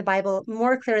clear in the Bible,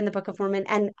 more clear in the Book of Mormon.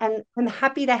 And I'm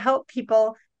happy to help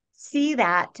people see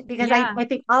that because Yeah. I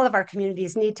think all of our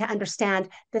communities need to understand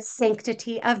the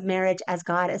sanctity of marriage as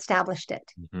God established it.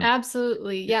 Mhm.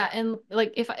 Absolutely. Yeah. And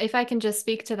like if I can just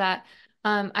speak to that,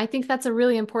 I think that's a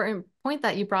really important point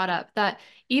that you brought up, that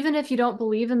even if you don't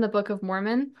believe in the Book of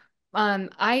Mormon,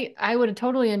 I would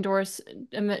totally endorse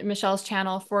Michelle's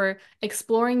channel for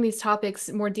exploring these topics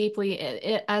more deeply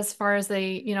as far as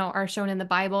they, are shown in the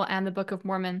Bible and the Book of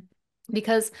Mormon.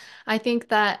 Because I think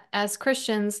that as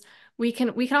Christians, we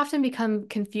can often become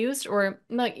confused, or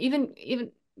like even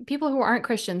people who aren't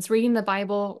Christians reading the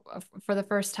Bible for the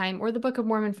first time or the Book of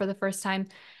Mormon for the first time,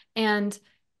 and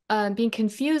being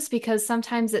confused because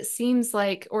sometimes it seems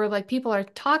like, or like people are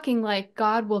talking like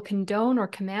God will condone or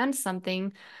command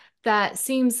something that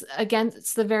seems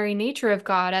against the very nature of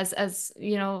God as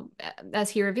as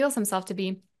he reveals himself to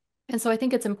be. And so I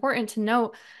think it's important to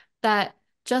note that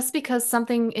just because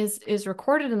something is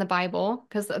recorded in the Bible,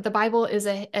 because the Bible is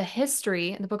a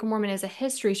history, and the Book of Mormon is a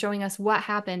history showing us what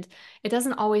happened, it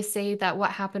doesn't always say that what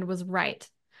happened was right.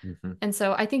 Mhm. And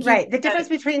so I think Right. The difference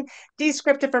between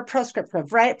descriptive or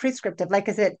prescriptive, right? Prescriptive, like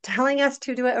is it telling us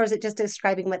to do it or is it just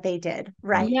describing what they did?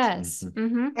 Right. Right. yes,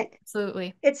 Mhm.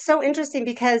 absolutely. It's so interesting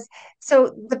because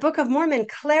so the Book of Mormon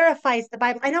clarifies the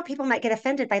Bible. I know people might get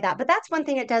offended by that, but that's one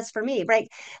thing it does for me, right?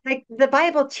 Like the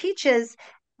Bible teaches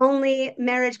only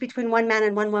marriage between one man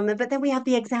and one woman, but then we have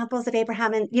the examples of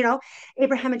Abraham and,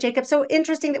 Abraham and Jacob. So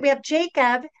interesting that we have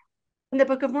Jacob in the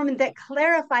Book of Mormon that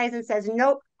clarifies and says,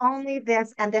 nope, only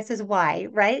this, and this is why,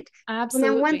 right? And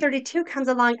then Absolutely. 132 comes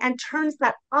along and turns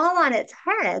that all on its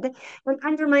head and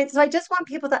undermines. So I just want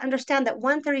people to understand that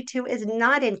 132 is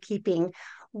not in keeping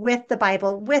with the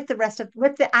Bible, with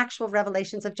with the actual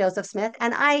revelations of Joseph Smith.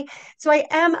 So I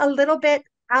am a little bit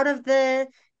out of the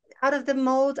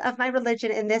mold of my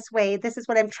religion in this way. This is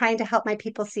what I'm trying to help my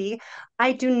people see.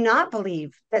 I do not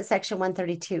believe that section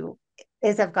 132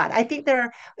 is of God. I think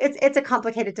it's a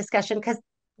complicated discussion because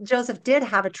Joseph did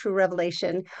have a true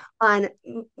revelation on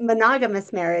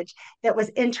monogamous marriage that was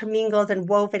intermingled and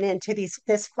woven into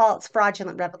this false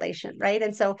fraudulent revelation, right?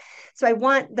 And so I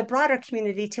want the broader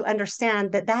community to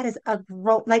understand that that is a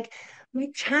growth. Like my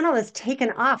channel is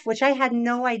taken off, which I had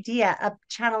no idea a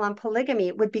channel on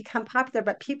polygamy would become popular,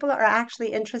 but people are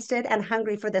actually interested and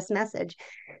hungry for this message.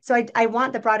 So I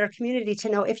want the broader community to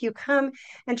know if you come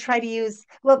and try to use,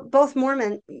 well, both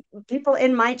Mormon people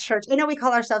in my church, I know we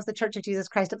call ourselves the Church of Jesus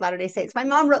Christ of Latter-day Saints. My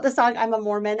mom wrote the song, I'm a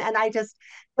Mormon, and I just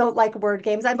don't like word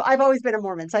games. I've always been a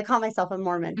Mormon, so I call myself a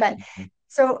Mormon. But Mhm.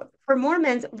 so for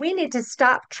Mormons, we need to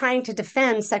stop trying to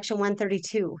defend Section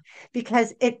 132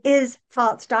 because it is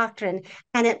false doctrine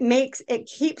and it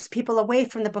keeps people away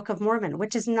from the Book of Mormon,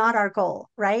 which is not our goal,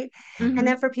 right? And Hmm.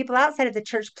 then for people outside of the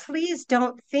church, please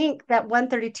don't think that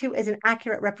 132 is an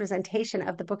accurate representation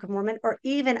of the Book of Mormon or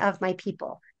even of my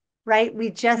people, right? We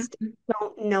just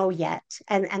don't know yet.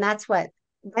 And that's what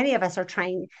many of us are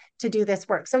trying to do this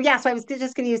work. So yeah, so I was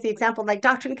just going to use the example like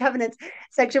Doctrine and Covenants,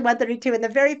 section 132. In the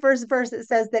very first verse, it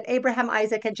says that Abraham,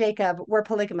 Isaac, and Jacob were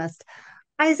polygamists.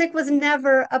 Isaac was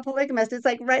never a polygamist. It's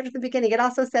like right from the beginning. It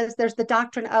also says there's the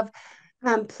doctrine of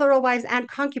plural wives and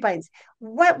concubines.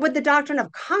 What would the doctrine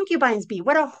of concubines be?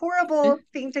 What a horrible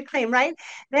thing to claim, right?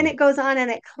 Then it goes on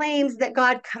and it claims that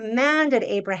God commanded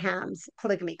Abraham's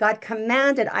polygamy. God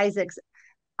commanded Isaac's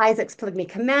polygamy,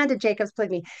 commanded Jacob's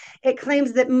polygamy. It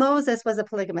claims that Moses was a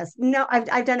polygamist. No,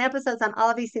 I've done episodes on all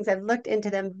of these things. I've looked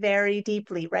into them very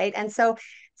deeply, right? And so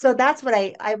that's what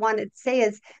I wanted to say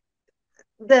is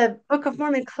the Book of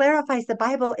Mormon clarifies the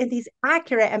Bible in these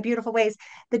accurate and beautiful ways.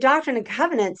 The Doctrine and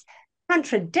Covenants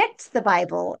contradicts the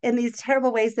Bible in these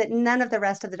terrible ways that none of the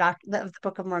rest of the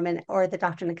Book of Mormon or the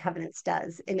Doctrine and Covenants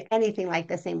does in anything like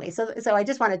the same way. So I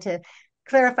just wanted to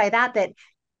clarify that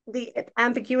the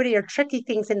ambiguity or tricky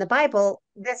things in the Bible,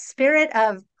 the spirit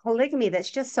of polygamy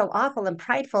that's just so awful and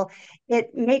prideful,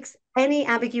 it makes any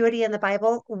ambiguity in the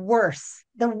Bible worse,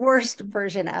 the worst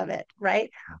version of it, right?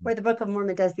 Where the Book of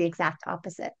Mormon does the exact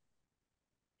opposite.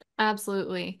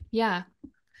 Absolutely. Yeah.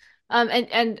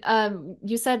 And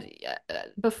you said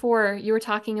before you were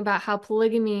talking about how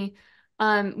polygamy,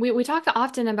 we talk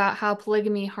often about how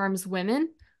polygamy harms women.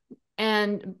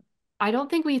 And I don't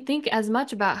think we think as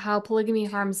much about how polygamy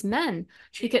harms men,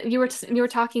 because you were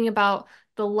talking about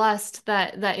the lust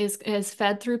that is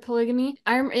fed through polygamy.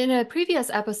 In a previous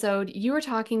episode, you were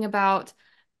talking about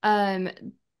um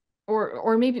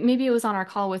or maybe it was on our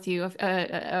call with you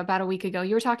about a week ago.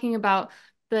 You were talking about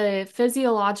the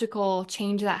physiological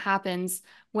change that happens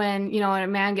when, a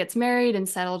man gets married and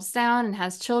settles down and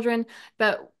has children.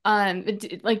 But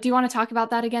do you want to talk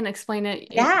about that again? Explain it.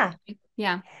 Yeah.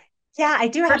 Yeah. Yeah, I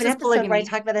do have an Versus episode where I polygamy.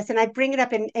 talk about this, and I bring it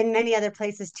up in many other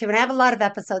places too. And I have a lot of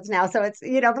episodes now. So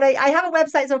but I have a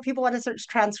website, so if people want to search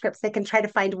transcripts, they can try to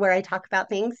find where I talk about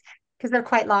things because they're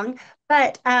quite long.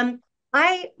 But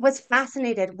I was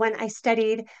fascinated when I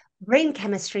studied brain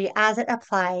chemistry as it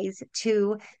applies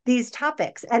to these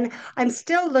topics. And I'm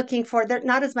still looking for there,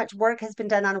 not as much work has been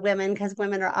done on women because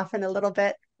women are often a little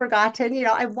bit forgotten.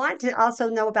 I want to also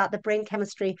know about the brain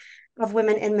chemistry of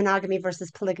women in monogamy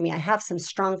versus polygamy. I have some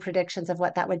strong predictions of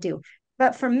what that would do.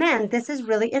 But for men, this is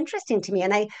really interesting to me.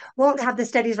 And I won't have the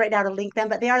studies right now to link them,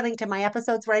 but they are linked in my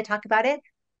episodes where I talk about it.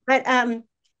 But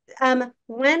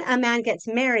when a man gets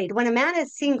married, when a man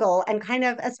is single and kind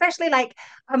of, especially like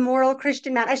a moral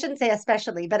Christian man, I shouldn't say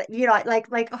especially, but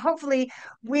like hopefully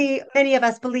many of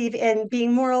us believe in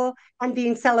being moral and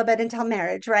being celibate until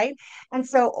marriage, right? And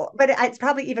so, but it's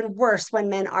probably even worse when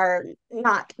men are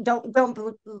not, don't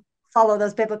follow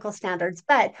those biblical standards.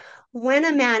 But when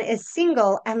a man is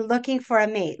single and looking for a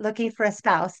mate, looking for a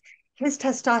spouse, his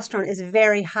testosterone is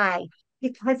very high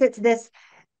because it's this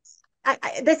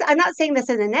I'm not saying this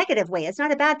in a negative way. It's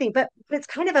not a bad thing, but it's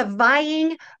kind of a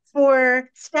vying for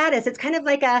status. It's kind of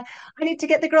like I need to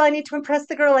get the girl. I need to impress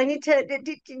the girl. I need to,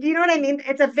 you know what I mean?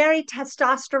 It's a very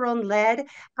testosterone led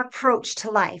approach to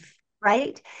life,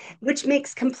 right? Which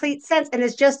makes complete sense. And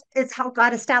it's how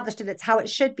God established it. It's how it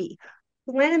should be.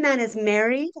 When a man is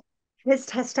married, his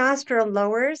testosterone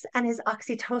lowers and his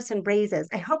oxytocin raises.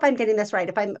 I hope I'm getting this right.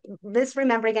 If I'm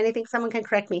misremembering anything, someone can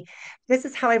correct me. This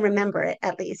is how I remember it,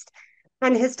 at least.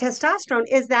 And his testosterone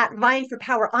is that vying for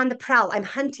power on the prowl. I'm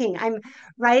hunting. I'm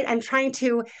right. I'm trying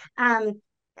to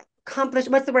accomplish.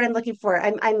 What's the word I'm looking for?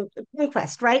 I'm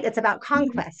conquest. Right. It's about Mhm.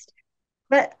 conquest.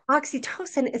 But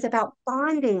oxytocin is about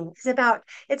bonding.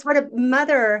 It's what a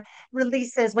mother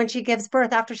releases when she gives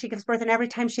birth, after she gives birth, and every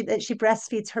time she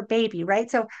breastfeeds her baby, right?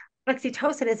 So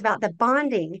oxytocin is about the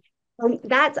bonding. And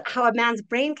that's how a man's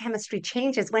brain chemistry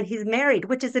changes when he's married,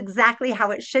 which is exactly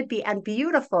how it should be and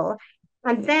beautiful.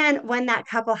 And then when that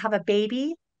couple have a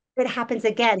baby, it happens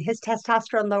again. His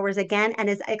testosterone lowers again, and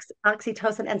his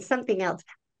oxytocin and something else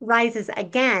rises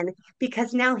again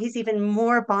because now he's even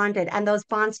more bonded and those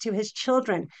bonds to his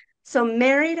children. So,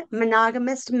 married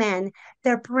monogamous men,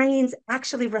 their brains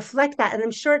actually reflect that. And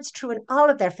I'm sure it's true in all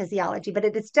of their physiology, but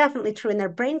it is definitely true in their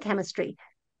brain chemistry.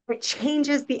 It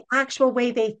changes the actual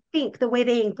way they think, the way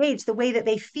they engage, the way that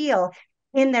they feel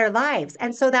in their lives.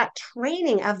 And so that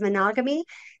training of monogamy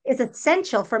is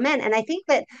essential for men. And I think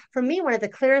that for me, one of the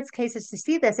clearest cases to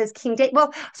see this is King David.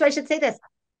 Well, so I should say this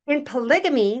in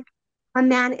polygamy, a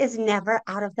man is never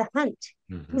out of the hunt.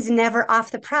 Hmm. He's never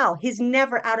off the prowl. He's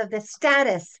never out of this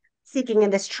status seeking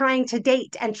and this trying to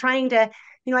date and trying to,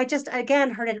 I just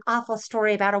again heard an awful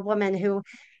story about a woman who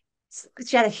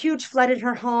she had a huge flood in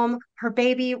her home. Her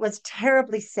baby was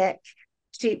terribly sick.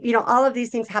 All of these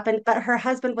things happened, but her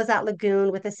husband was at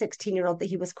Lagoon with a 16-year-old that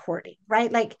he was courting,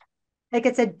 right? Like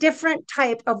it's a different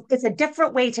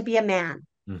way to be a man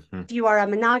Hmm. if you are a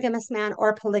monogamous man or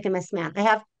a polygamous man. I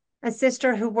have a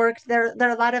sister who worked there. There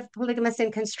are a lot of polygamists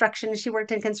in construction. She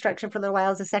worked in construction for a little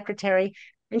while as a secretary,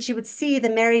 and she would see the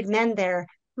married men there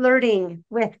flirting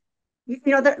with,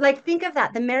 they're like, think of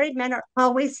that. The married men are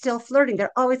always still flirting.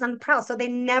 They're always on the prowl. So they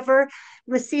never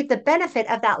receive the benefit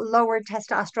of that lowered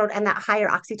testosterone and that higher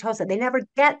oxytocin. They never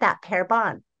get that pair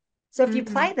bond. So if you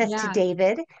apply this to Yeah.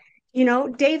 David,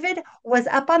 David was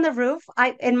up on the roof,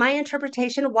 in my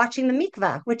interpretation, watching the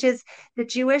mikvah, which is the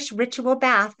Jewish ritual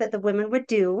bath that the women would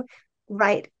do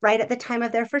right at the time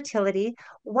of their fertility.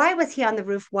 Why was he on the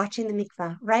roof watching the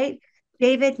mikvah, right?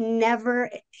 David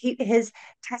never, his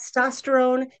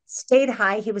testosterone stayed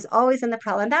high. He was always in the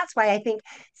prowl. And that's why I think,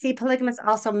 see, polygamists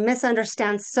also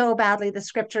misunderstand so badly the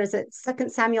scriptures. It's 2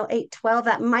 Samuel 8:12.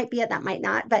 That might be it, that might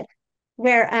not. But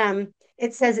where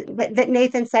it says that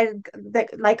Nathan said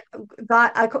that, like,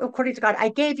 God, according to God, I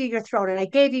gave you your throne and I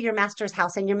gave you your master's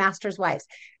house and your master's wives.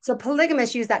 So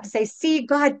polygamists use that to say, see,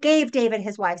 God gave David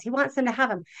his wives. He wants them to have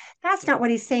them. That's not what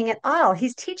he's saying at all.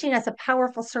 He's teaching us a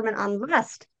powerful sermon on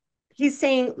lust. He's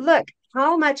saying, look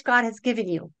how much God has given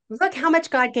you. Look how much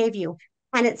God gave you.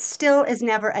 And it still is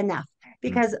never enough.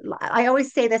 because I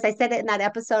always say this, I said it in that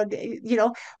episode,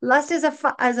 lust is a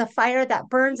fire that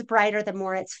burns brighter the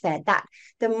more it's fed. That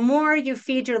the more you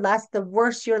feed your lust, the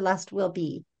worse your lust will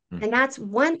be. Mm-hmm. And that's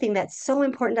one thing that's so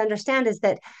important to understand, is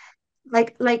that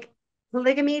like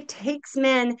polygamy takes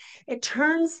men, it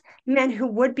turns men who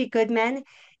would be good men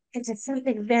into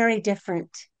something very different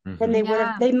than they would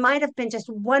have. Yeah. They might have been just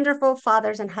wonderful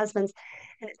fathers and husbands,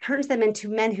 and it turns them into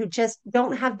men who just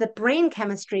don't have the brain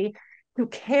chemistry to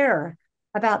care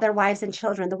about their wives and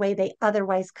children the way they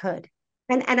otherwise could.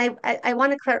 And I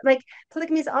want to clarify, like,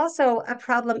 polygamy is also a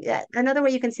problem. Another way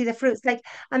you can see the fruits, like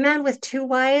a man with two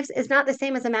wives is not the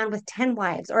same as a man with 10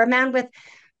 wives, or a man with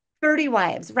 30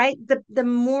 wives, right? The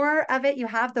more of it you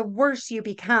have, the worse you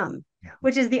become,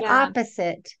 which is the Yeah.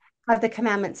 opposite of the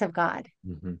commandments of God,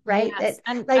 Mm-hmm. right? Yes. It,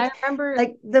 And I like remember,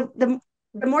 like the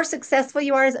more successful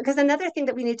you are, is because another thing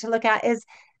that we need to look at is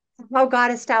how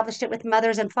God established it with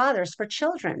mothers and fathers for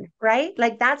children, right?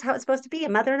 Like that's how it's supposed to be, a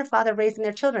mother and a father raising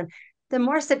their children. The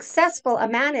more successful a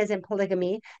man is in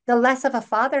polygamy, the less of a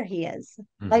father he is.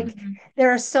 Mm-hmm. Like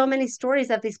there are so many stories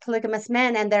of these polygamous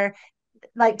men, and they're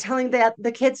like telling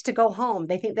the kids to go home.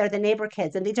 They think they're the neighbor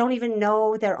kids, and they don't even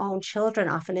know their own children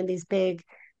often in these big,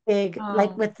 like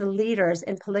oh, with the leaders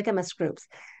in polygamous groups.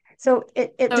 So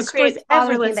it so it destroys creates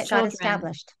everything fatherless that God children.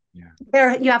 established. Yeah. There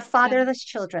you have Yeah. fatherless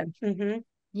children.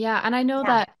 Yeah, and I know Yeah.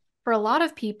 that for a lot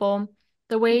of people,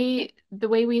 the way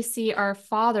we see our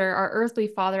father, our earthly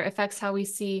father, affects how we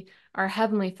see our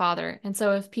heavenly father. And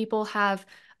so if people have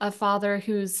a father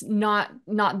who's not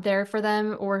there for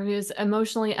them, or who's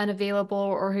emotionally unavailable,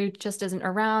 or who just isn't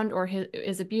around, or who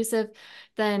is abusive,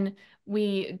 then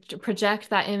we project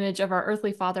that image of our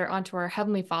earthly father onto our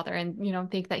heavenly father, and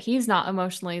think that he's not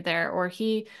emotionally there, or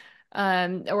he's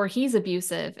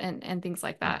abusive, and things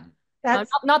like that.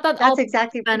 That's Not that that's all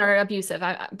exactly men are abusive,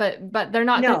 but they're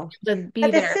not going no. to be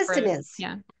But the there system for, is.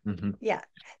 yeah, Mm-hmm. Yeah.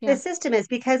 The yeah, system is,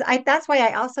 because that's why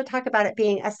I also talk about it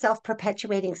being a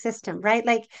self-perpetuating system, right?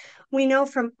 Like we know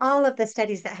from all of the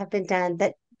studies that have been done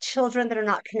that children that are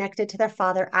not connected to their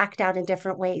father act out in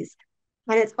different ways.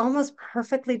 And it's almost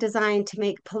perfectly designed to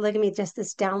make polygamy just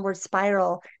this downward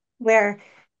spiral where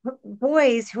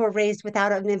boys who are raised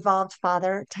without an involved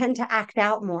father tend to act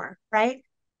out more, right?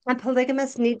 And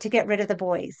polygamists need to get rid of the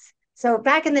boys. So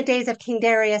back in the days of King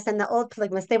Darius and the old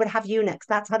polygamists, they would have eunuchs.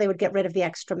 That's how they would get rid of the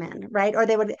extra men, right? Or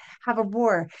they would have a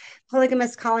war.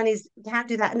 Polygamous colonies can't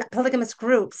do that. And polygamous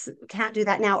groups can't do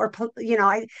that now. Or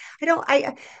I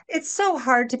don't. It's so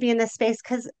hard to be in this space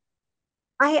because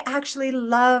I actually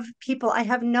love people. I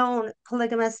have known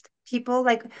polygamous people.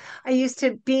 Like I used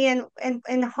to be in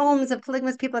homes of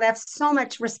polygamous people, and I have so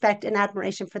much respect and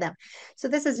admiration for them. So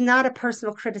this is not a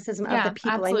personal criticism of the yeah,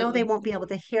 people. I know they absolutely. won't be able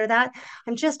to hear that.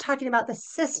 I'm just talking about the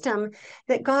system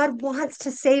that God wants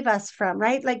to save us from,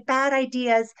 right? Like bad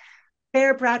ideas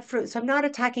bear bad fruit. So I'm not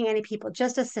attacking any people,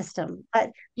 just a system. But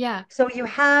Yeah, so you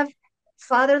have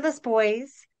fatherless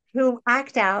boys who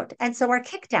act out and so are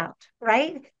kicked out,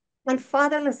 right? And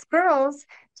fatherless girls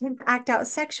tend to act out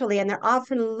sexually, and they're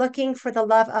often looking for the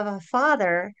love of a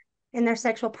father in their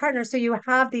sexual partner. So you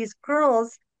have these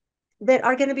girls that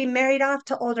are going to be married off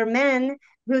to older men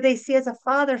who they see as a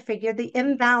father figure, the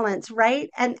imbalance, right?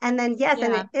 And then yes,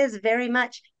 and yeah, it is very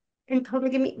much in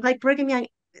polygamy, like Brigham Young.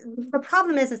 The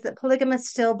problem is that polygamists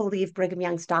still believe Brigham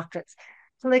Young's doctrines.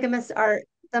 Polygamists are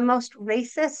the most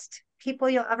racist people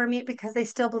you'll ever meet because they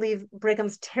still believe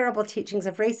Brigham's terrible teachings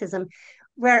of racism,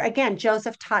 where again,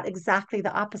 Joseph taught exactly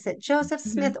the opposite. Joseph hmm,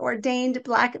 Smith ordained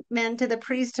black men to the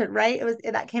priesthood, right? It was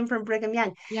that came from Brigham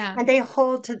Young. yeah, And they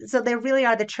hold to, so they really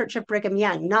are the Church of Brigham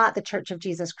Young, not the Church of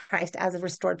Jesus Christ as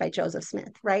restored by Joseph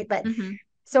Smith, right? But hmm,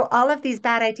 so all of these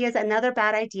bad ideas, another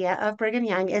bad idea of Brigham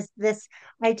Young is this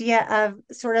idea of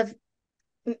sort of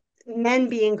men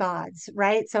being gods,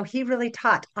 right? So he really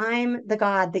taught, I'm the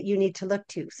God that you need to look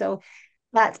to. So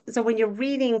when you're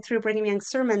reading through Brigham Young's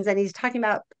sermons and he's talking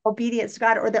about obedience to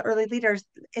God, or the early leaders,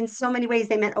 in so many ways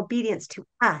they meant obedience to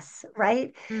us,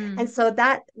 right? And mm, so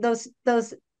that those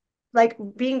like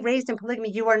being raised in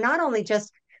polygamy, you are not only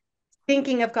just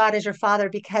thinking of God as your father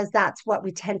because that's what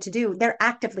we tend to do. They're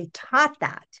actively taught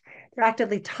that. They're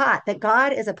actively taught that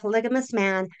God is a polygamous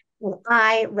man and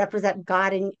I represent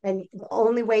God, and the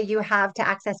only way you have to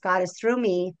access God is through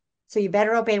me. So you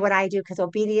better obey what I do because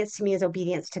obedience to me is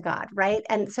obedience to God, right?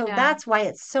 And so yeah, that's why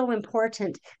it's so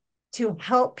important to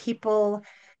help people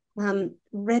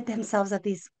rid themselves of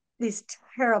these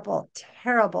terrible,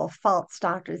 terrible false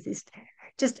doctrines, these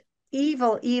just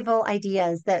evil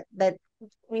ideas that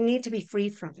we need to be free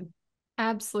from.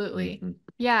 absolutely. Mm-hmm.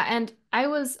 Yeah, and I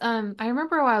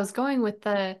remember where I was going with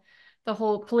the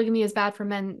whole polygamy is bad for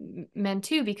men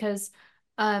too, because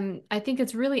I think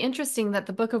it's really interesting that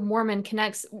the Book of Mormon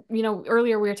connects,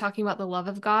 earlier we were talking about the love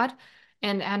of God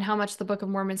and how much the Book of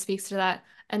Mormon speaks to that.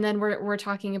 And then we're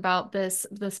talking about this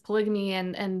polygamy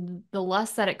and the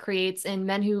lust that it creates in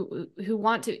men who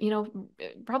want to,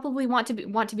 probably want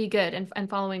to be good and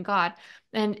following God.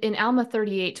 And in Alma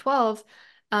 38:12,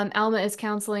 Alma is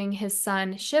counseling his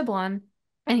son Shiblon,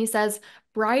 and he says,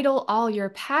 bridle all your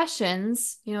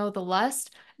passions, the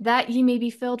lust, that ye may be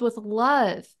filled with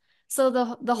love. So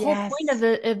the whole point Yes.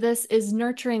 of this is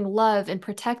nurturing love and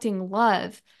protecting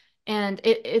love. And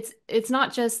it's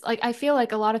not just like, I feel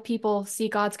like a lot of people see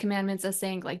God's commandments as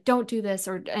saying like don't do this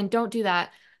and don't do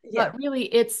that. Yeah. But really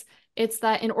it's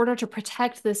that in order to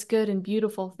protect this good and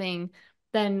beautiful thing,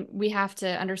 then we have to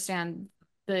understand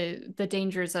the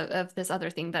dangers of this other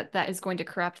thing that is going to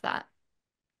corrupt that.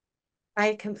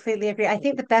 I completely agree. I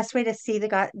think the best way to see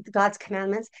God's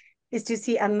commandments is to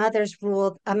see a mother's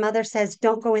rule. A mother says,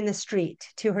 don't go in the street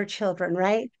to her children,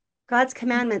 right? God's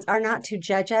commandments are not to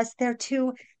judge us, they're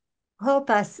to help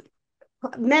us.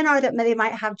 Men are that they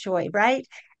might have joy, right?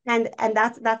 And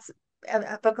that's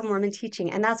a Book of Mormon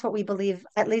teaching. And that's what we believe,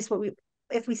 at least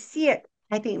if we see it,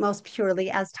 I think most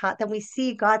purely as taught, then we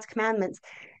see God's commandments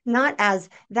not as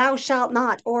thou shalt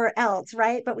not or else,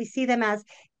 right? But we see them as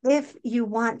if you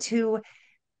want to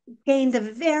gain the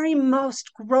very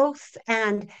most growth.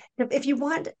 And if you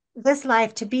want this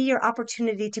life to be your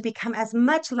opportunity to become as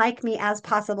much like me as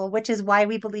possible, which is why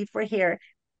we believe we're here,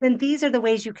 then these are the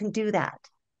ways you can do that.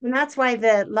 And that's why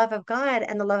the love of God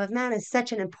and the love of man is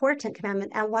such an important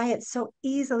commandment, and why it's so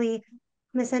easily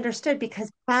misunderstood,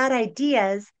 because bad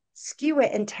ideas skew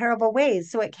it in terrible ways.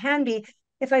 So it can be,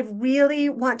 if I really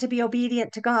want to be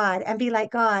obedient to God and be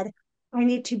like God, I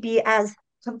need to be as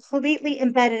completely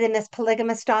embedded in this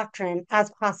polygamous doctrine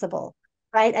as possible,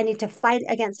 right? I need to fight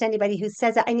against anybody who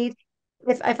says it.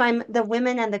 If I'm the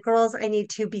women and the girls, I need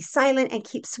to be silent and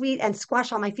keep sweet and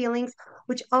squash all my feelings,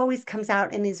 which always comes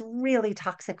out in these really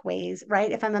toxic ways,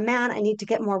 right? If I'm a man, I need to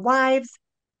get more wives.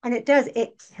 And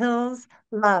it kills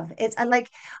love. It's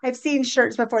like, I've seen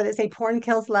shirts before that say porn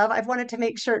kills love. I've wanted to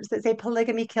make shirts that say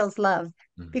polygamy kills love,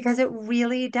 Mhm. because it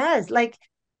really does. Like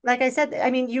I said,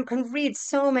 I mean, you can read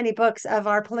so many books of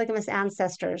our polygamous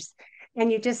ancestors,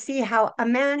 and you just see how a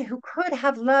man who could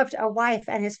have loved a wife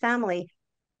and his family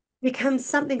becomes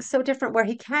something so different, where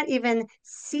he can't even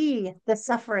see the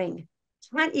suffering,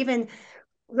 can't even,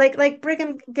 like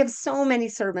Brigham gives so many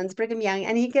sermons, Brigham Young,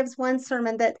 and he gives one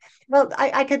sermon that, well,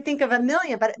 I could think of a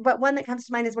million, but one that comes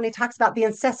to mind is when he talks about the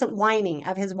incessant whining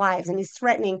of his wives, and he's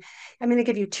threatening, I'm going to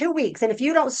give you 2 weeks, and if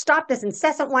you don't stop this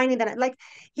incessant whining, then like,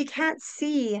 he can't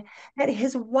see that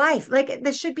his wife, like,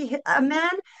 this should be, a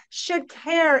man should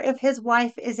care if his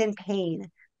wife is in pain,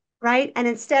 right? And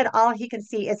instead, all he can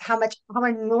see is how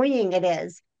annoying it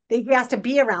is that he has to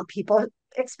be around people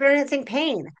experiencing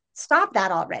pain. Stop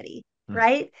that already, Mhm.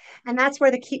 right? And that's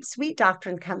where the keep sweet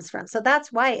doctrine comes from. So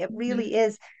that's why it Mhm. really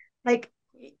is like,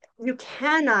 you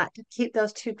cannot keep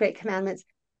those two great commandments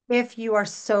if you are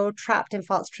so trapped in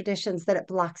false traditions that it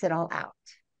blocks it all out.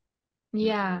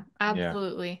 Yeah, Yeah.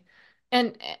 absolutely.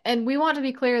 And we want to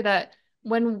be clear that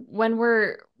when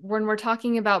we're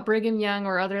talking about Brigham Young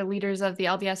or other leaders of the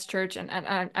LDS Church, and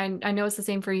I know it's the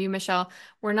same for you, Michelle,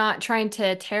 we're not trying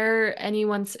to tear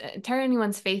anyone's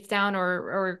faith down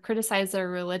or criticize their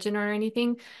religion or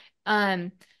anything.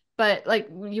 Um, but like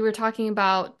you were talking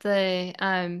about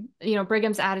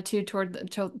Brigham's attitude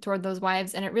toward those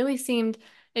wives, and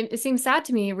it seemed sad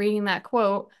to me reading that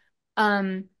quote.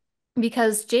 Um,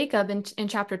 because Jacob in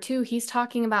chapter 2, he's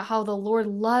talking about how the Lord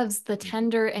loves the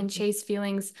tender and chaste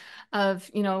feelings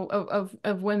of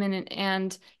women,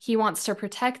 and he wants to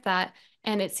protect that.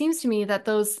 And it seems to me that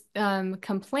those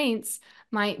complaints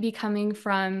might be coming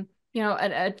from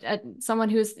someone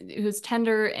who's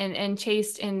tender and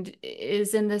chaste and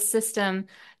is in this system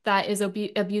that is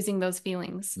abusing those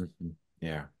feelings. Mhm.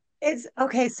 Yeah. It's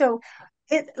okay. So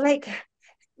it like,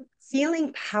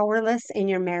 feeling powerless in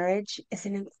your marriage is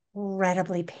an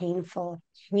incredibly painful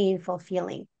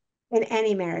feeling in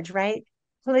any marriage, right?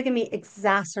 Polygamy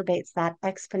exacerbates that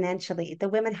exponentially. The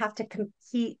women have to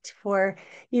compete for,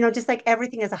 just like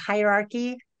everything is a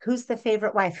hierarchy. Who's the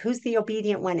favorite wife? Who's the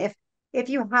obedient one? If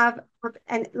you have,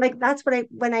 and like, that's what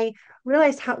when I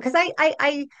realized how, because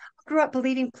I grew up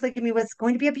believing polygamy was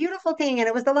going to be a beautiful thing, and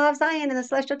it was the law of Zion and the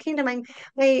celestial kingdom.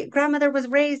 My grandmother was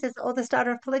raised as the oldest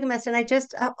daughter of polygamists, and I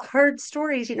just heard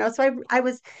stories, so I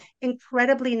was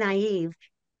incredibly naive,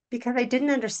 because I didn't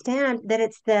understand that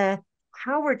it's the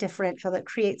power differential that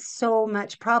creates so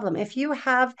much problem. If you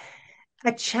have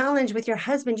a challenge with your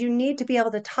husband, you need to be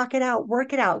able to talk it out,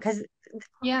 work it out, because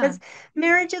Yeah. because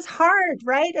marriage is hard,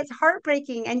 right? It's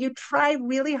heartbreaking, and you try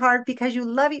really hard because you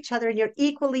love each other and you're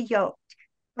equally yoked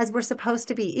as we're supposed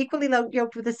to be, equally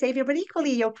yoked with the Savior, but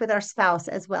equally yoked with our spouse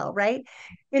as well, right?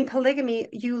 In polygamy,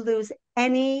 you lose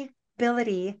any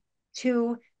ability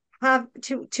to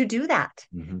to do that.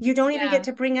 Hmm. You don't even get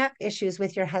Yeah. to bring up issues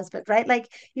with your husband, right?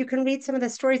 Like you can read some of the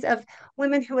stories of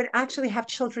women who would actually have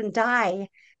children die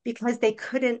because they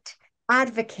couldn't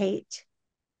advocate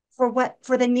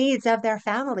for the needs of their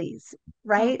families,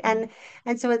 right? Mhm.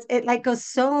 And so it like goes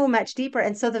so much deeper.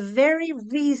 And so the very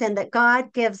reason that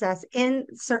God gives us in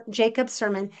Jacob's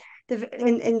sermon,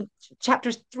 in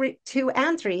chapters 2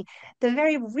 and 3, the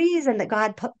very reason that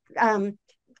God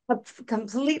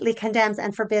completely condemns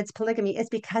and forbids polygamy is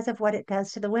because of what it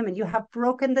does to the women. You have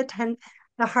broken the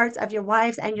hearts of your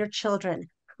wives and your children,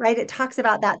 right? It talks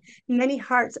about that many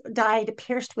hearts died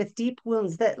pierced with deep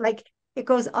wounds, that like it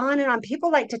goes on and on.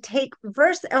 People like to take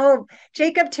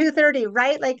Jacob 2:30,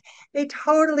 right? Like they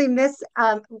totally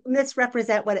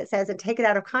misrepresent what it says and take it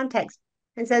out of context.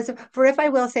 And says, "For if I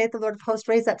will, saith the Lord of hosts,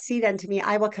 raise up seed unto me,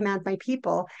 I will command my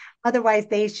people. Otherwise,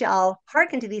 they shall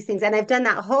hearken to these things." And I've done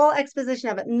that whole exposition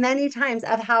of it many times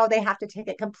of how they have to take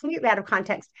it completely out of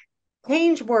context,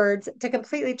 change words to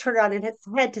completely turn it on in its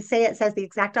head to say it says the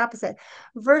exact opposite.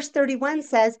 Verse 31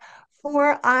 says,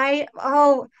 "For I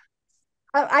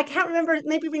can't remember.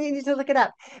 Maybe we need to look it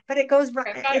up, but it goes. I've got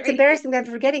it It's right here. embarrassing that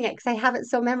I'm forgetting it because I have it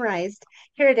so memorized.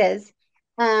 Here it is.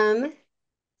 Um,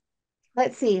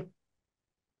 let's see.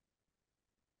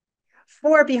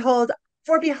 For behold,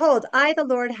 for behold, I, the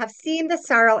Lord, have seen the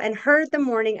sorrow and heard the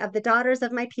mourning of the daughters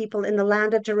of my people in the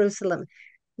land of Jerusalem.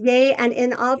 Yea, and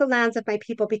in all the lands of my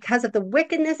people, because of the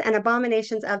wickedness and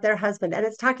abominations of their husband. And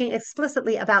it's talking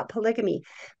explicitly about polygamy.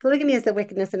 Polygamy is the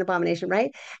wickedness and abomination,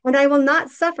 right? And I will not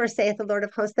suffer, saith the Lord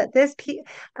of hosts, that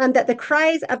the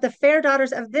cries of the fair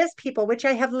daughters of this people, which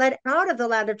I have led out of the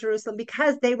land of Jerusalem,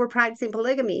 because they were practicing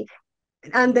polygamy,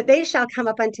 that they shall come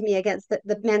up unto me against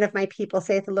the men of my people,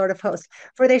 saith the Lord of hosts.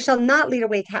 For they shall not lead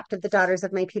away captive the daughters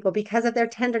of my people because of their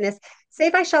tenderness,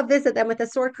 save I shall visit them with a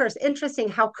sore curse. Interesting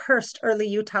how cursed early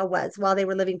Utah was while they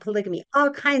were living polygamy.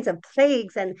 All kinds of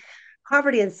plagues and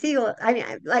poverty and seal. I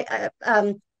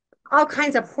mean, all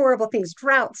kinds of horrible things,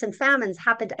 droughts and famines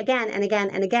happened again and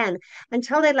again and again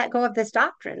until they let go of this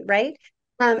doctrine, right?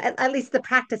 At least the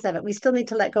practice of it. We still need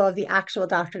to let go of the actual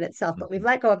doctrine itself, but we've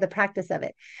let go of the practice of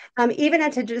it. Even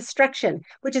unto destruction,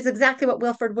 which is exactly what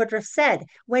Wilford Woodruff said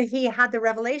when he had the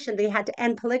revelation that he had to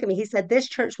end polygamy. He said, "This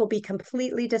church will be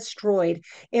completely destroyed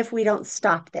if we don't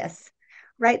stop this."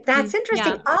 Right? That's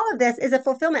interesting. Yeah. All of this is a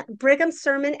fulfillment. Brigham's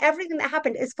sermon, everything that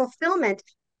happened is fulfillment,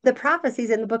 the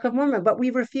prophecies in the Book of Mormon, but we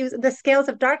refuse the scales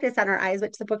of darkness on our eyes,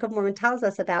 which the Book of Mormon tells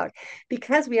us about,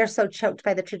 because we are so choked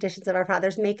by the traditions of our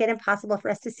fathers, make it impossible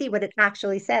for us to see what it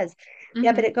actually says.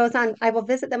 Yeah, but Hmm. it goes on, "I will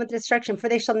visit them with destruction, for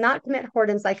they shall not commit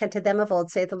whoredoms like unto them of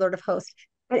old, saith the Lord of hosts."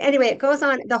 And anyway, it goes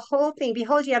on the whole thing.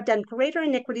 "Behold, ye have done greater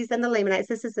iniquities than the Lamanites."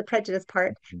 This is the prejudice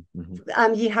part.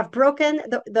 Hmm. "Ye have broken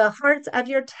the hearts of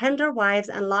your tender wives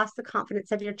and lost the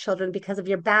confidence of your children because of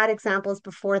your bad examples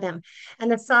before them.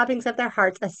 And the sobbings of their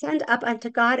hearts ascend up unto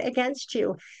God against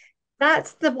you."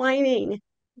 That's the whining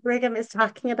Brigham is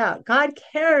talking about. God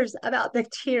cares about the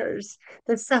tears,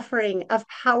 the suffering of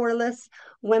powerless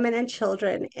women and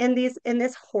children in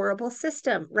this horrible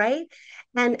system, right?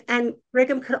 And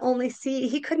Brigham could only see,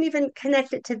 he couldn't even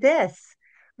connect it to this,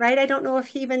 right? I don't know if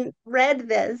he even read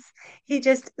this. He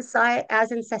just saw it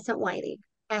as incessant whining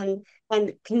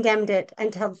and condemned it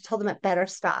and told them it better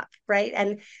stop, right?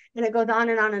 And it goes on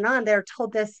and on and on. They're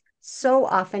told this so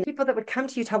often. People that would come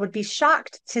to Utah would be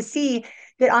shocked to see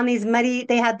that on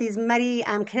they had these muddy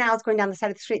canals going down the side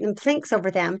of the street and planks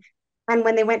over them. And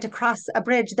when they went to cross a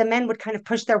bridge, the men would kind of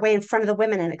push their way in front of the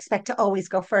women and expect to always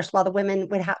go first, while the women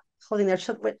would have holding their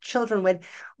children would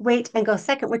wait and go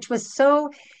second, which was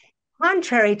so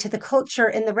contrary to the culture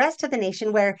in the rest of the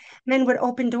nation where men would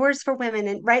open doors for women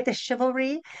and right the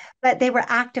chivalry, but they were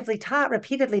actively taught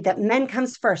repeatedly that men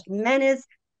comes first. Men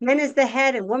is the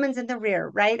head and woman's in the rear,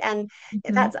 right? And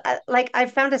Hmm. that's like I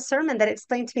found a sermon that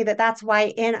explained to me that that's why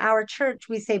in our church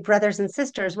we say brothers and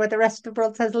sisters, where the rest of the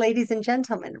world says ladies and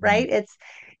gentlemen, right?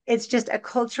 It's just a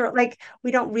cultural, like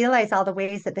we don't realize all the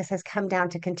ways that this has come down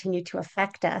to continue to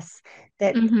affect us,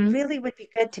 that Hmm. really would be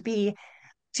good to be.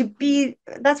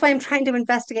 That's why I'm trying to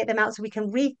investigate them out so we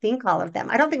can rethink all of them.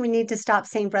 I don't think we need to stop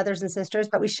saying brothers and sisters,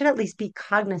 but we should at least be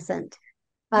cognizant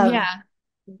of Yeah.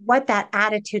 what that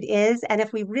attitude is, and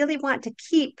if we really want to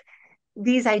keep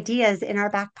these ideas in our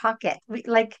back pocket,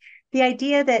 like the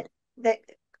idea that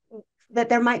that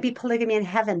there might be polygamy in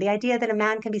heaven, the idea that a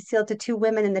man can be sealed to two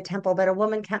women in the temple but a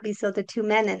woman can't be sealed to two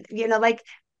men, and like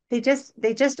They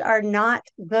just are not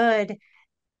good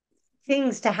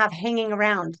things to have hanging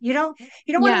around. You don't want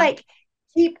to Yeah. like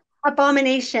keep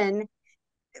abomination.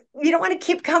 You don't want to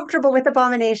keep comfortable with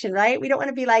abomination, right? We don't want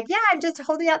to be like, yeah, I'm just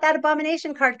holding out that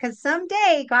abomination card because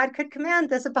someday God could command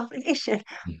this abomination.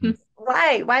 Mhm.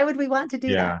 Why would we want to do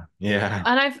that? Yeah. Yeah.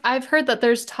 And I've heard that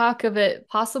there's talk of it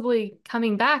possibly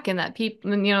coming back, and that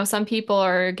people, some people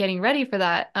are getting ready for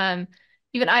that.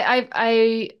 Even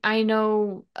I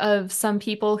know of some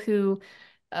people who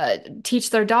teach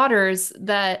their daughters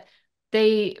that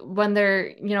when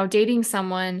they're, dating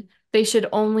someone, they should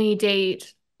only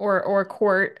date or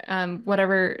court,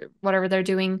 whatever they're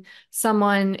doing,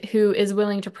 someone who is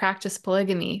willing to practice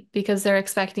polygamy because they're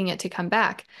expecting it to come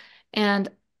back. And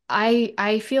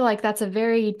I feel like that's a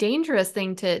very dangerous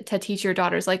thing to teach your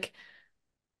daughters. Like,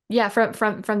 yeah,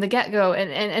 from the get-go,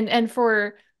 and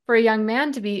for a young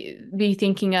man to be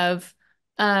thinking of,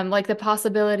 like the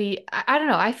possibility. I don't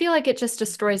know. I feel like it just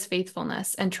destroys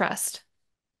faithfulness and trust.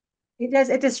 It does.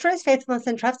 It destroys faithfulness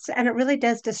and trust, and it really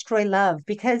does destroy love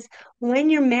because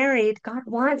when you're married, God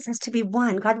wants us to be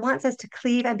one. God wants us to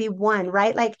cleave and be one,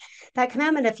 right? Like that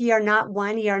commandment, if ye are not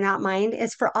one, ye are not mine,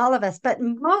 is for all of us, but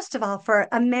most of all for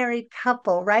a married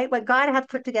couple, right? What God hath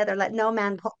put together, let no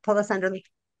man pull us under. Like,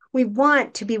 we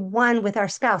want to be one with our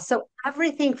spouse. So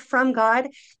everything from God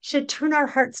should turn our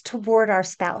hearts toward our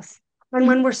spouse. And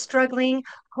when we're struggling,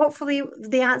 hopefully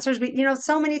the answers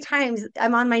so many times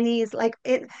I'm on my knees, like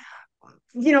it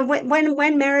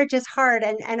when marriage is hard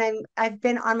and I've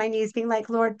been on my knees being like,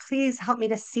 Lord, please help me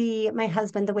to see my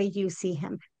husband the way you see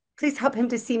him. Please help him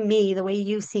to see me the way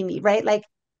you see me, right? Like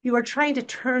you are trying to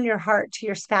turn your heart to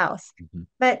your spouse. Mhm.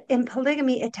 But in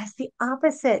polygamy, it does the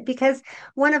opposite because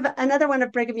another one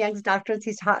of Brigham Young's doctrines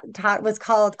he's taught was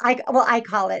called I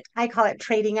call it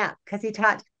trading up because he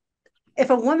taught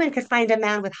if a woman could find a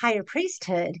man with higher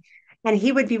priesthood and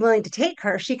he would be willing to take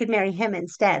her, she could marry him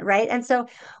instead, right? And so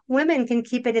women can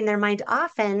keep it in their mind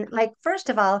often. Like, first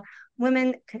of all,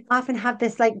 women can often have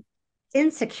this like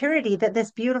insecurity that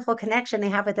this beautiful connection they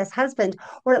have with this husband,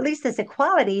 or at least this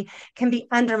equality, can be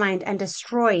undermined and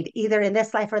destroyed either in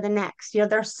this life or the next. There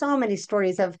are so many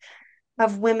stories of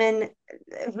women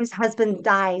whose husband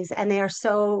dies and they are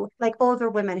so like older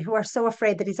women who are so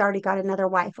afraid that he's already got another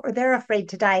wife or they're afraid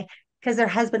to die because their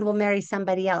husband will marry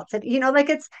somebody else and like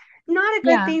it's not a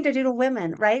good Yeah. thing to do to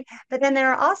women, right? But then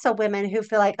there are also women who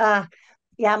feel like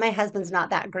yeah, my husband's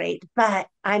not that great, but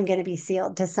I'm going to be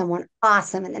sealed to someone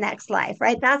awesome in the next life,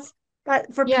 right?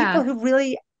 That for people Yeah. who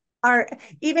really are,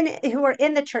 even who are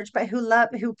in the church but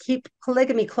who keep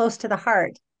polygamy close to the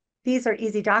heart, these are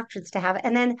easy doctrines to have.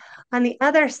 And then on the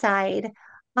other side,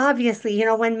 obviously,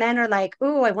 when men are like,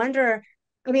 "Oh, I wonder."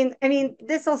 I mean,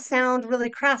 this will sound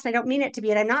really crass, and I don't mean it to be,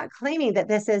 and I'm not claiming that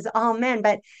this is all men,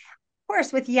 but of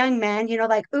course, with young men,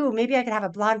 like, "Ooh, maybe I could have a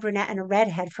blonde brunette and a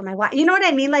redhead for my wife." You know what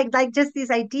I mean? Like just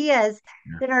these ideas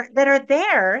Yeah. that are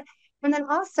there. And then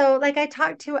also, like, I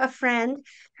talked to a friend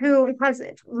who has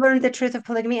learned the truth of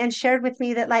polygamy and shared with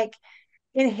me that, like,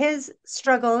 in his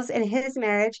struggles in his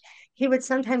marriage, he would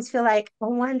sometimes feel like, I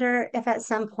wonder if at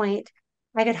some point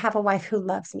I could have a wife who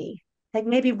loves me. Like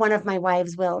maybe one of my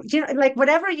wives will. Like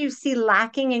whatever you see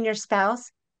lacking in your spouse,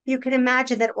 you can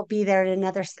imagine that it will be there in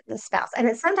another spouse.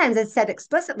 And sometimes it's said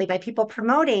explicitly by people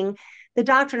promoting the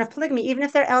doctrine of polygamy, even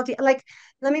if they're LDS. Like,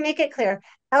 let me make it clear.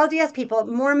 LDS people,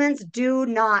 Mormons do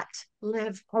not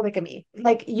live polygamy.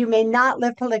 Like you may not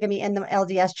live polygamy in the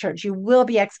LDS church. You will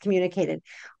be excommunicated.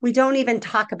 We don't even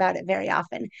talk about it very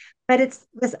often, but it's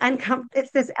this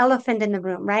elephant in the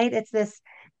room, right? It's this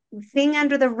thing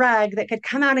under the rug that could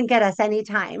come out and get us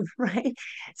anytime, right?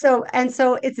 So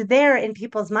it's there in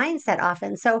people's mindset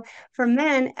often. So for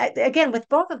men, again, with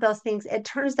both of those things, it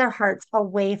turns their hearts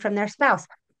away from their spouse.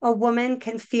 A woman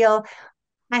can feel,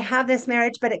 I have this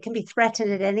marriage, but it can be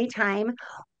threatened at any time.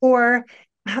 Or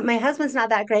my husband's not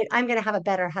that great. I'm going to have a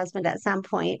better husband at some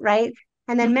point, right?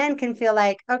 And then men can feel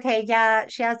like, okay, yeah,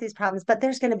 she has these problems, but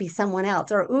there's going to be someone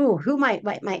else. Or, ooh, who might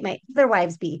their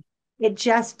wives be? It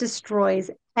just destroys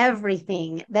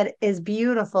everything that is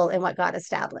beautiful in what God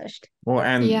established. Well,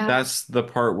 and Yeah. that's the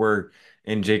part where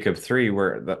in Jacob 3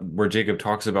 where Jacob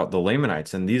talks about the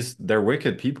Lamanites and they're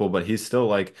wicked people, but he's still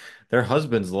like their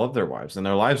husbands love their wives and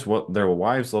their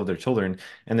wives love their children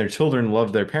and their children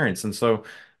love their parents. And so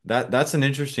that's an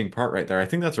interesting part right there. I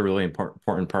think that's a really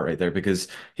important part right there because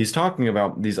he's talking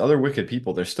about these other wicked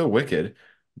people. They're still wicked,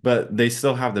 but they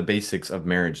still have the basics of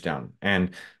marriage down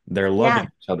and they're loving Yeah,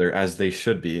 each other as they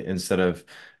should be instead of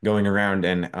going around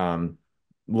and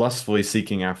lustfully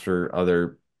seeking after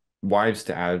other wives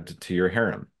to add to your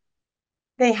harem.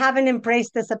 they haven't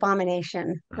embraced this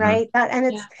abomination, Hmm. right? That, and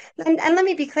Yeah. it's and let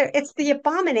me be clear, it's the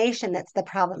abomination that's the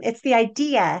problem. It's the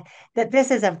idea that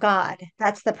this is of God.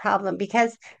 That's the problem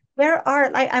because there are,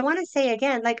 like, I want to say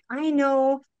again, like, I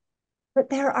know that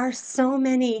there are so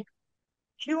many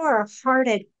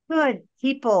pure-hearted, good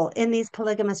people in these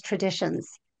polygamous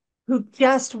traditions who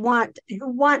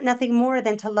want nothing more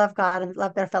than to love God and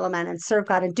love their fellow man and serve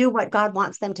God and do what God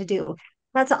wants them to do.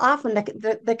 That's often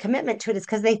the commitment to it is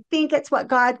because they think it's what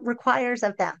God requires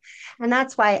of them. And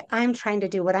that's why I'm trying to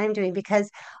do what I'm doing because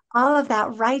all of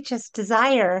that righteous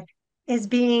desire is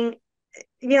being,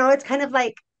 it's kind of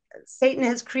like Satan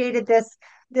has created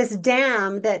this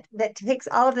dam that takes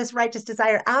all of this righteous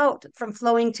desire out from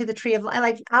flowing to the tree of life,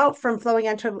 like out from flowing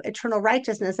unto eternal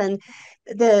righteousness and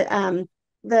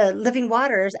the living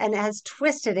waters, and has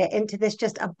twisted it into this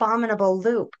just abominable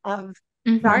loop of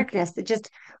Hmm. darkness that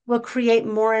just will create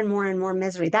more and more and more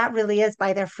misery. That really is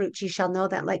by their fruits ye shall know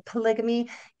them. Like polygamy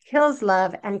kills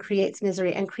love and creates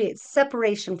misery and creates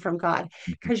separation from God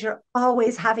because you're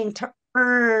always having to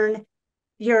earn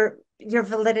your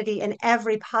validity in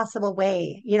every possible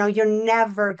way. You're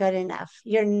never good enough.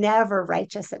 You're never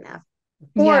righteous enough.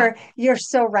 Yeah. Or you're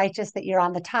so righteous that you're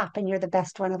on the top and you're the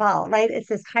best one of all, right? It's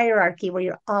this hierarchy where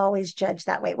you're always judged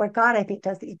that way, where God, I think,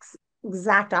 does the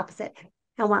exact opposite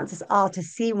and wants us all to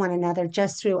see one another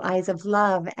just through eyes of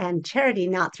love and charity,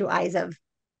 not through eyes of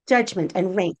judgment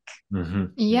and rank. Hmm.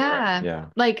 Yeah. Yeah.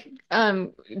 Like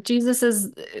Jesus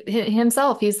is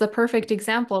himself. He's the perfect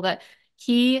example that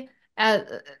he uh,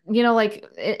 like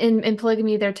in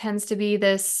polygamy there tends to be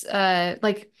this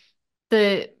like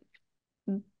the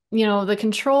the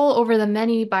control over the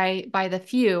many by the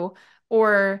few,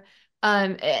 or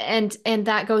and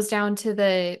that goes down to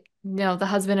the the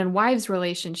husband and wives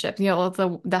relationship.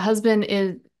 The husband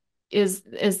is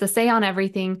the say on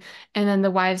everything, and then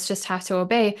the wives just have to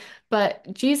obey. But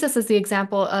Jesus is the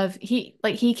example of he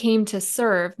came to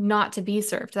serve, not to be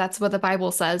served. That's what the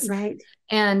Bible says. Right.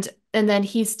 And then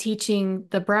he's teaching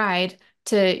the bride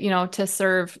to to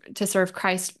serve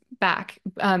Christ back,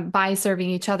 by serving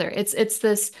each other. It's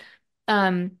this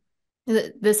um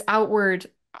this outward,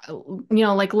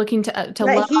 like looking to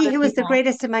Let love he other who is the people.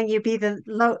 greatest among you be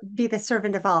the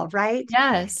servant of all, right?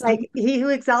 Yes. Like he who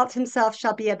exalts himself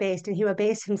shall be abased, and he who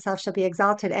abased himself shall be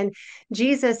exalted. And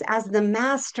Jesus, as the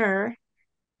master,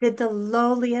 did the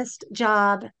lowliest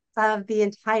job of the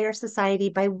entire society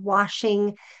by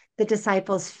washing the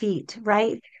disciples' feet,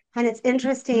 right? And it's Mhm.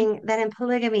 interesting that in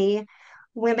polygamy,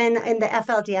 women in the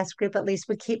FLDS group at least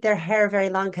would keep their hair very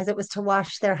long because it was to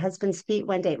wash their husband's feet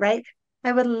one day, right?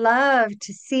 I would love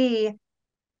to see,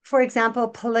 for example,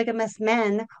 polygamous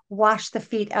men wash the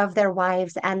feet of their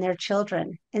wives and their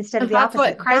children instead of And the that's what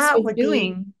opposite. Christ was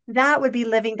doing. That would be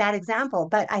living that example.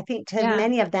 But I think to Yeah.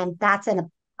 many of them, that's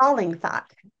an appalling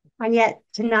thought. And yet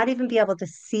to not even be able to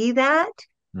see that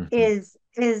Hmm. is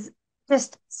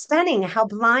just stunning how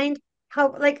blind,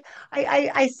 how like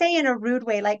I say in a rude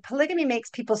way, like polygamy makes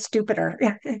people stupider.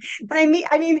 But I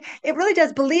mean, it really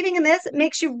does. Believing in this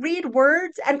makes you read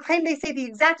words and claim they say the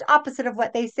exact opposite of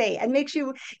what they say, and makes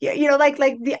like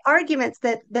the arguments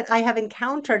that I have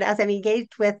encountered as I'm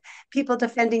engaged with people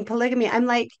defending polygamy. I'm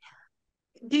like,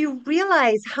 do you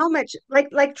realize how much,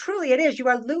 like truly it is, you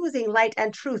are losing light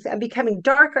and truth and becoming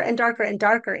darker and darker and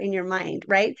darker in your mind,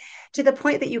 right? To the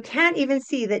point that you can't even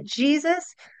see that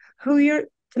Jesus, who you're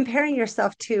comparing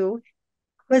yourself to,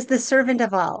 was the servant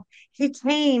of all. He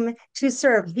came to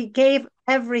serve. He gave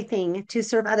everything to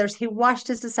serve others. He washed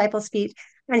his disciples' feet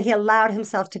and he allowed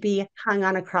himself to be hung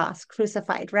on a cross,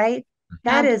 crucified, right?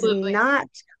 That is Absolutely. not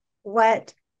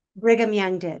what Brigham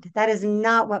Young did. That is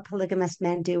not what polygamous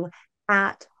men do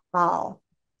at all.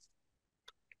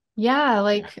 Yeah, Yeah.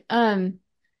 like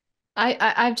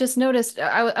I've just noticed,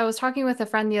 I was talking with a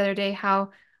friend the other day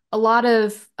how a lot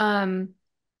of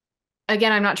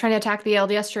again, I'm not trying to attack the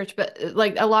LDS church, but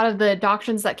like a lot of the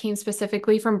doctrines that came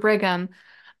specifically from Brigham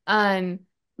um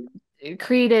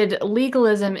created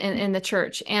legalism in the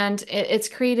church, and it's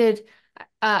created,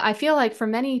 I feel like for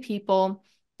many people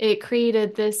it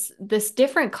created this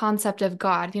different concept of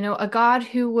God, a God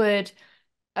who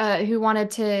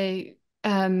wanted to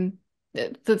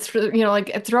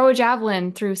like throw a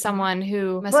javelin through someone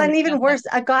who Well, and misunderstands even him. worse,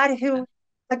 a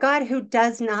God who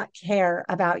does not care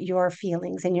about your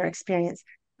feelings and your experience.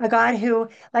 A God who,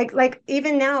 like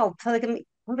even now, polygamy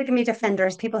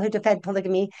defenders, people who defend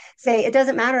polygamy, say it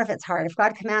doesn't matter if it's hard. If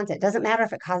God commands it, it doesn't matter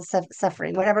if it causes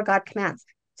suffering, whatever God commands.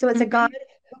 So it's a God Mhm.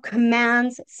 who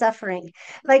commands suffering.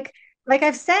 Like like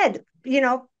I've said,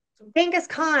 Genghis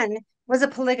Khan was a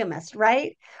polygamist,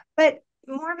 right? But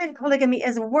Mormon polygamy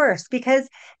is worse because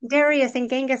Darius and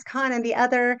Genghis Khan and the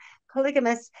other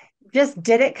polygamists just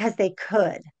did it because they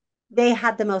could. They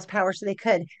had the most power, so they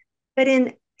could. But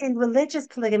in religious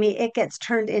polygamy, it gets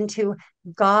turned into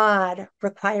God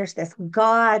requires this,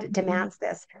 God Mhm. demands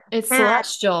this, It's and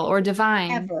celestial or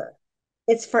divine. ever.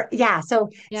 It's for yeah. So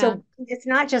Yeah. it's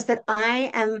not just that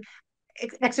I am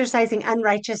exercising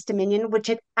unrighteous dominion, which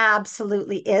it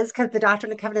absolutely is, because the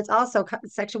Doctrine and Covenants also,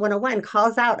 section 101,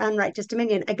 calls out unrighteous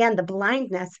dominion. Again, the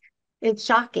blindness is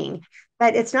shocking.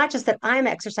 But it's not just that I'm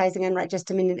exercising unrighteous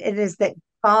dominion, it is that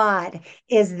God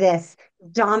is this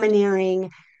domineering,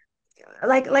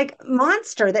 like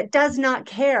monster that does not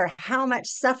care how much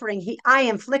suffering I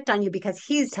inflict on you because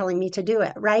he's telling me to do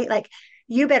it, right? Like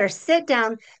you better sit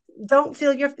down, don't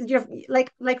feel your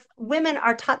like women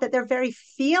are taught that their very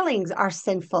feelings are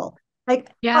sinful.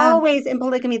 Like Yeah. always in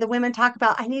polygamy the women talk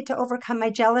about I need to overcome my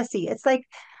jealousy. It's like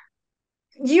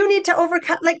you need to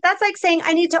overcome, like that's like saying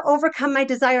I need to overcome my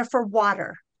desire for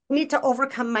water. I need to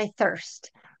overcome my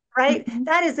thirst, right? Mhm.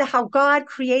 That is how God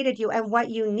created you and what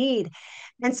you need.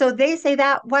 And so they say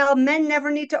that while men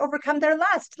never need to overcome their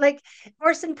lust. Like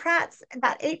Orson Pratt's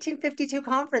that 1852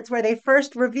 conference where they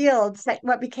first revealed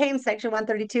what became Section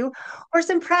 132,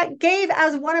 Orson Pratt gave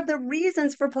as one of the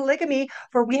reasons for polygamy,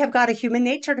 for we have got a human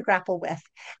nature to grapple with.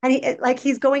 And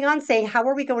he's going on saying, how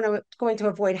are we going to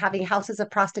avoid having houses of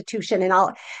prostitution and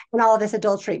all of this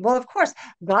adultery? Well, of course,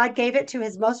 God gave it to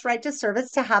his most righteous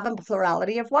servants to have a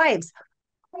plurality of wives.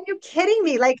 Are you kidding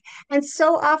me? Like, and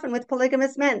so often with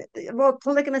polygamous men, well,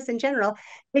 polygamists in general,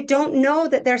 they don't know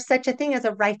that there's such a thing as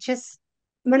a righteous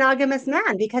monogamous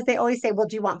man because they always say, well,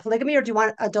 do you want polygamy or do you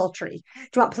want adultery? Do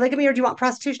you want polygamy or do you want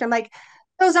prostitution? I'm like,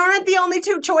 those aren't the only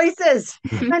two choices.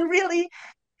 And really,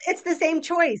 it's the same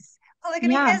choice.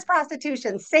 Polygamy Yeah. is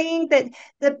prostitution. Saying that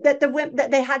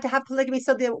they had to have polygamy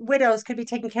so the widows could be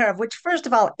taken care of, which first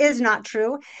of all is not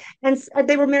true, and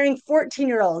they were marrying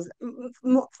 14-year-olds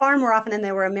far more often than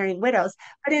they were marrying widows.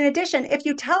 But in addition, if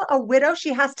you tell a widow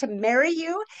she has to marry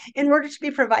you in order to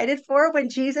be provided for, when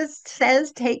Jesus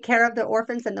says take care of the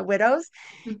orphans and the widows,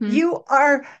 Hmm. you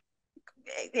are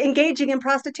engaging in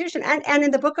prostitution. And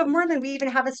in the Book of Mormon, we even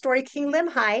have a story. King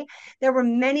Limhi, there were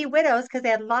many widows because they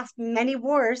had lost many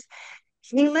wars.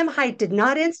 King Limhi did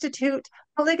not institute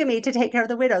polygamy to take care of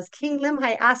the widows. King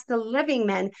Limhi asked the living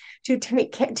men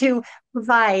to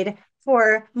provide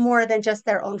for more than just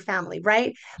their own family,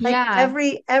 right? Like Yeah.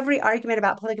 every argument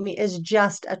about polygamy is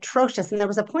just atrocious. And there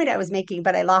was a point I was making,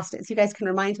 but I lost it. So you guys can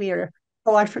remind me or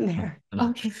go on from there.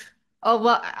 Okay. Oh,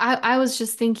 well, I was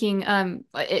just thinking,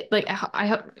 I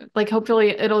hope, like,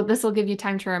 hopefully this will give you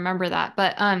time to remember that.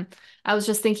 But, I was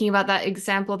just thinking about that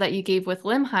example that you gave with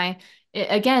Limhi.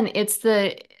 Again,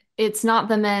 it's not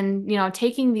the men,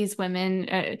 taking these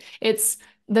women. It's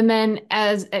the men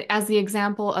as the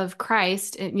example of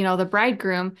Christ, the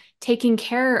bridegroom taking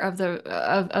care of the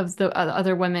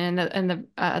other women and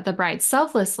the bride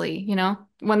selflessly,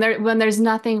 when there's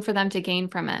nothing for them to gain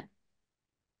from it.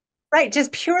 Right,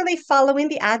 just purely following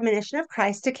the admonition of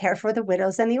Christ to care for the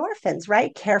widows and the orphans,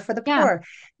 right? Care for the Yeah. poor.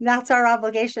 That's our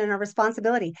obligation and our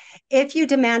responsibility. If you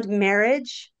demand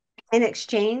marriage in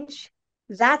exchange,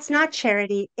 that's not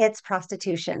charity, it's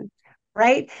prostitution,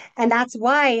 right? And that's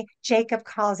why Jacob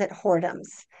calls it whoredoms.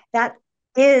 That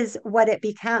is what it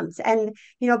becomes. And,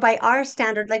 by our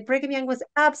standard, like Brigham Young was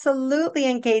absolutely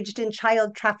engaged in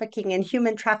child trafficking and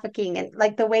human trafficking, and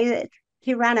like the way that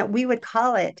he ran it, we would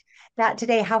call it that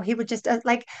today, how he would just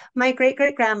like my great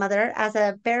great grandmother, as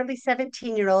a barely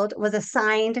 17-year-old, was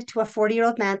assigned to a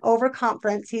 40-year-old man over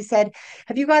conference. He said,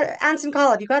 have you got Anson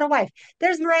Call? Have you got a wife?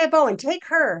 There's Mariah Bowen, take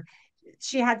her.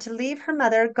 She had to leave her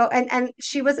mother, go, and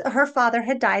her father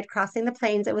had died crossing the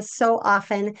plains. It was so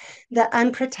often the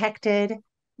unprotected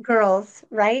girls,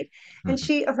 right? And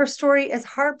Mhm. her story is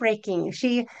heartbreaking.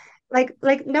 She like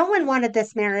no one wanted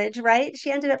this marriage, right?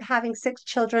 She ended up having 6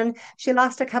 children. She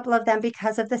lost a couple of them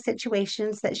because of the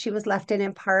situations that she was left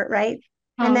in part, right?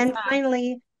 And Oh, then sad.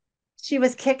 finally she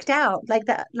was kicked out.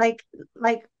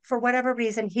 Like for whatever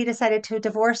reason, he decided to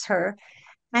divorce her,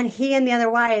 and he and the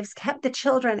other wives kept the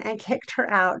children and kicked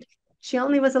her out. She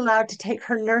only was allowed to take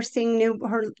her nursing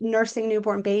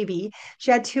newborn baby.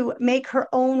 She had to make her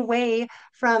own way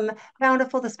from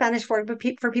Bountiful to Spanish Fork, but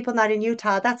for people not in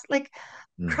Utah, that's like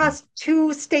Mhm. across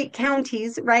 2 state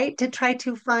counties, right? To try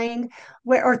to find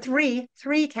where, or three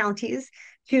counties,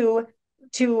 to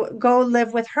go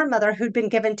live with her mother who'd been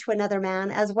given to another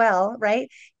man as well, right?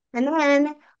 And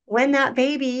then when that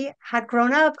baby had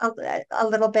grown up a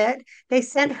little bit, they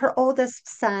sent her oldest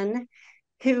son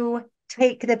to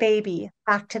take the baby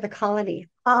back to the colony.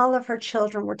 All of her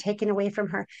children were taken away from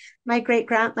her. My great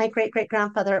great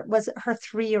grandfather was her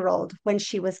 3-year-old when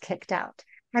she was kicked out.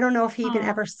 I don't know if he even Oh.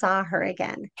 ever saw her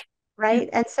again. right?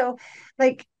 And so,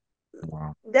 like,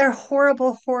 Wow. they're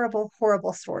horrible, horrible,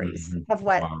 horrible stories Mhm.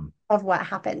 Wow. of what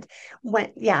happened.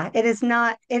 When, yeah, it is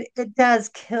not, it does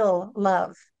kill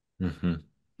love. Hmm. Wow,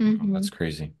 Hmm. that's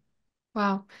crazy.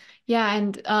 Wow. Yeah,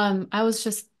 and I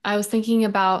was thinking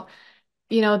about,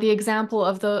 the example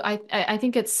of I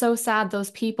think it's so sad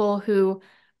those people who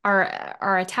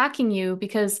are attacking you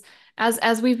because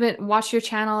as we've been watched your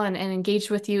channel and engaged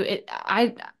with you,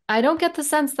 I don't get the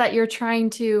sense that you're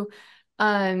trying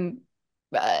um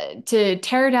to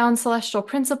tear down celestial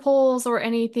principles or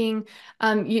anything.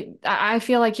 I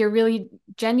feel like you're really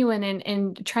genuine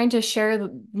in trying to share,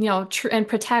 tr and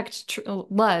protect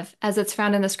love as it's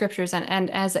found in the scriptures and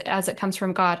as it comes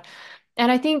from God.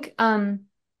 And I think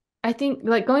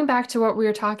like going back to what we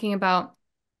were talking about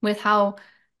with how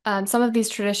some of these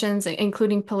traditions,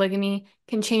 including polygamy,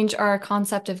 can change our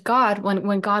concept of God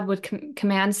when God would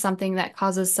command something that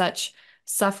causes such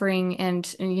suffering and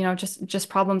just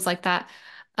problems like that.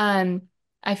 Um,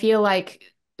 I feel like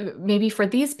maybe for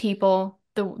these people,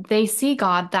 they see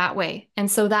God that way, and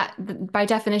so that by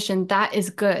definition that is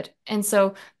good, and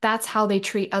so that's how they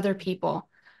treat other people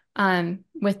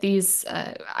with these,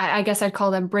 I guess I'd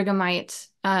call them Brighamite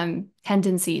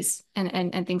tendencies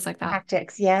and things like that.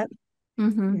 Tactics, yeah. Hmm.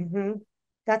 Hmm.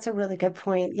 That's a really good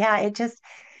point. Yeah,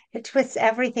 it twists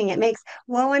everything. It makes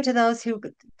woe unto those who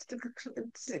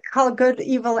call good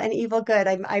evil and evil good.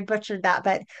 I butchered that,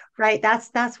 but right,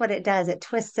 that's what it does. It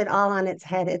twists it all on its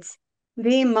head. It's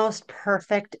the most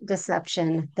perfect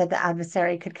deception that the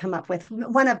adversary could come up with.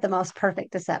 One of the most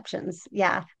perfect deceptions.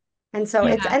 Yeah. And so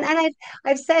it's Yeah. and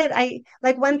I've said I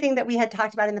like one thing that we had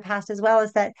talked about in the past as well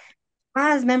is that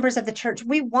as members of the church,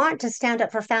 we want to stand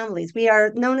up for families. We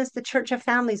are known as the church of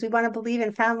families. We want to believe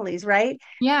in families, right? And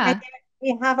Yeah. yet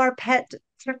we have our pet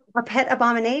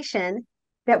abomination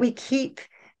that we keep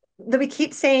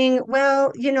saying,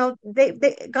 well,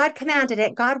 God commanded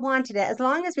it, God wanted it. As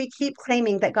long as we keep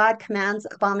claiming that God commands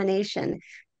abomination,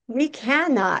 we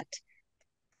cannot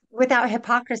without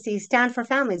hypocrisy stand for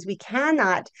families. We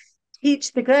cannot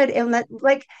teach the good and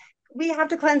like we have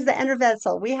to cleanse the inner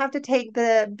vessel. We have to take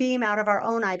the beam out of our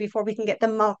own eye before we can get the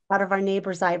mote out of our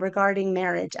neighbor's eye regarding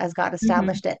marriage as God Hmm.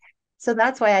 established it. So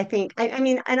that's why I think, I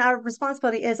mean, and our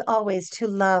responsibility is always to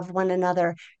love one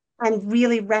another and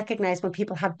really recognize when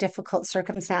people have difficult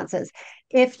circumstances.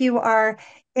 If you are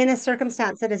in a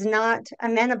circumstance that is not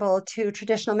amenable to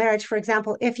traditional marriage, for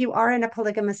example, if you are in a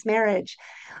polygamous marriage,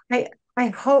 I I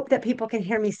hope that people can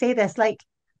hear me say this. Like,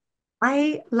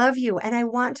 I love you and I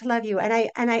want to love you.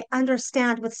 And I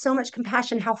understand with so much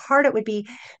compassion how hard it would be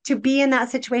to be in that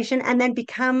situation and then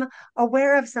become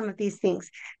aware of some of these things.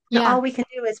 And all Yeah. we can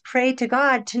do is pray to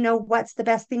God to know what's the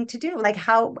best thing to do. Like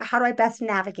how do I best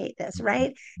navigate this,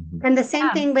 right? Mhm. And the same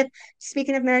Yeah. thing with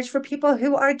speaking of marriage for people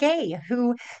who are gay,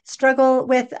 who struggle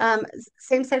with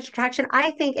same-sex attraction.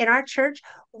 I think in our church,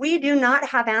 we do not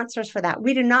have answers for that.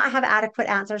 We do not have adequate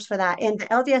answers for that in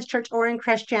the LDS church or in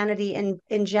Christianity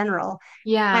in general.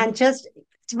 Yeah. And just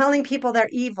telling people they're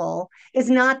evil is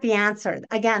not the answer.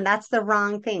 Again, that's the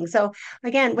wrong thing. So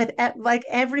again, with like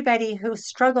everybody who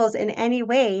struggles in any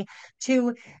way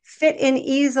to fit in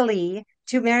easily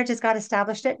to marriage as God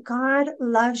established it, God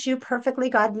loves you perfectly.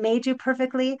 God made you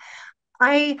perfectly.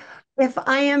 I, if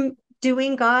I am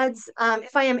doing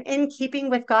if I am in keeping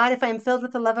with God, if I am filled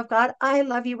with the love of God, I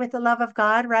love you with the love of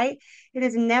God, right? It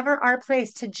is never our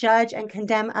place to judge and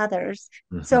condemn others.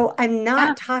 Mhm. So I'm Yeah.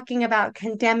 not talking about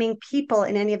condemning people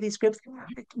in any of these groups.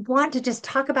 I want to just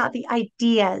talk about the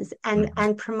ideas Mhm.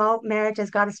 and promote marriage as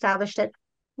God established it.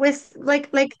 With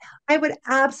like I would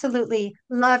absolutely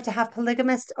love to have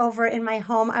polygamists over in my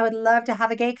home. I would love to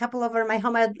have a gay couple over in my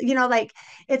home. Like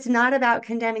it's not about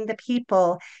condemning the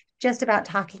people, just about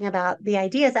talking about the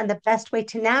ideas and the best way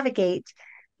to navigate.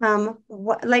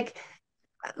 What like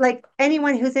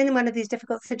anyone who's in one of these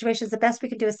difficult situations, the best we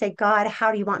can do is say, God,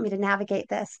 how do you want me to navigate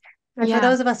this? And for Yeah.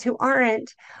 those of us who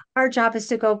aren't, our job is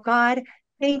to go, God,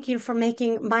 thank you for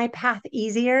making my path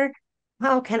easier.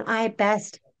 How can I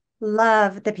best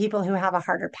love the people who have a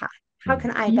harder path? How Mhm.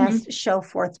 can I Hmm. best show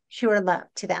forth pure love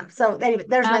to them? So anyway,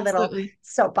 there's my little Absolutely.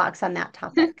 soapbox on that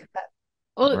topic. But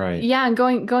Well, Right. yeah, and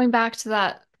going back to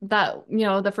that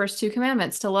the first two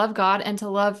commandments, to love God and to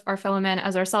love our fellow man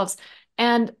as ourselves.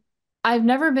 And I've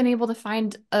never been able to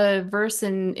find a verse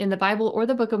in the Bible or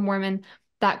the Book of Mormon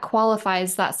that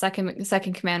qualifies that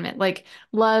second commandment. Like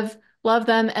love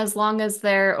them as long as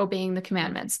they're obeying the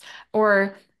commandments,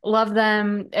 or love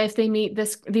them if they meet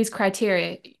these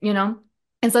criteria, you know?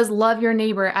 It says love your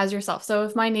neighbor as yourself. So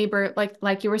if my neighbor,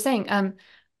 like you were saying,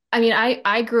 I mean,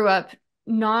 I grew up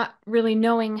not really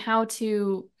knowing how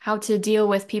to deal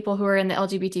with people who are in the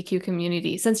LGBTQ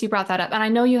community, since you brought that up. And I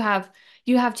know you have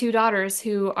two daughters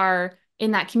who are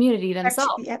in that community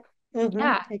themselves. Yep.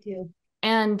 Yeah. I do.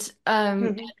 And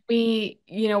Hmm. we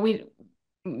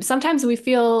sometimes we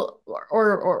feel,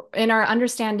 or in our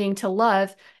understanding to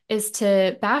love is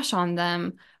to bash on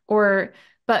them, or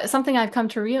but something I've come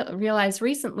to realize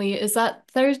recently is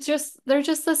that they're just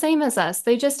the same as us.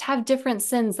 They just have different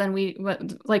sins than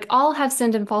like all have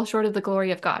sinned and fall short of the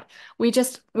glory of God. We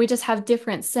just have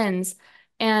different sins.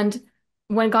 And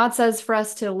when God says for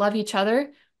us to love each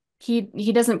other,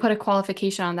 he doesn't put a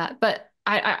qualification on that. But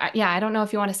yeah, I don't know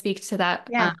if you want to speak to that.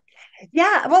 Yeah.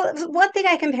 Yeah, well, one thing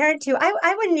I compare it to,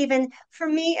 I wouldn't even, for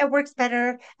me, it works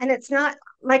better. And it's not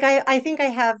like I think I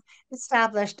have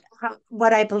established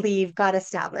what I believe God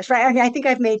established, right? I mean, I think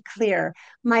I've made clear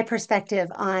my perspective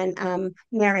on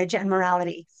marriage and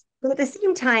morality. But at the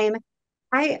same time,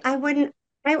 I wouldn't,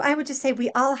 I would just say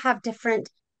we all have different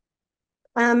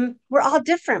we're all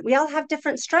different. We all have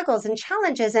different struggles and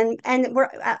challenges, and we're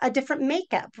a different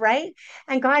makeup, right?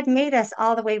 And God made us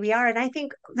all the way we are. And I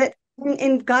think that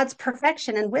in God's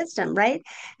perfection and wisdom, right?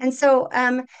 And so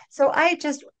I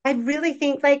really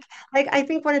think like I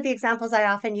think one of the examples I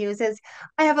often use is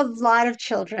I have a lot of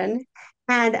children.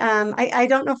 And I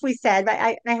don't know if we said, but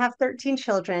I have 13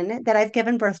 children that I've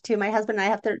given birth to. My husband and I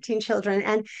have 13 children,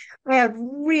 and I have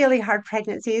really hard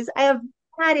pregnancies. I have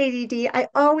bad ADD. I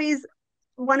always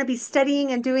want to be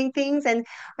studying and doing things. And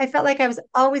I felt like I was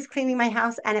always cleaning my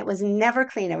house and it was never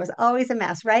clean. It was always a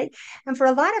mess, right? And for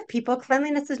a lot of people,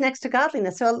 cleanliness is next to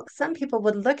godliness. So some people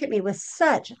would look at me with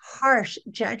such harsh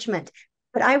judgment.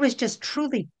 But I was just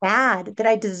truly bad, that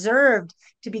I deserved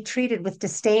to be treated with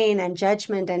disdain and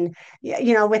judgment and,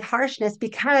 with harshness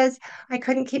because I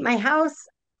couldn't keep my house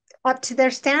up to their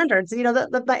standards,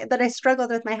 that I struggled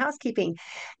with my housekeeping.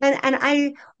 And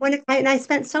I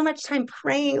spent so much time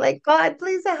praying, like, God,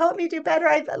 please help me do better.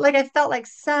 I felt like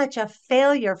such a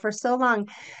failure for so long.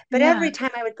 But every Yeah.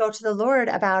 time I would go to the Lord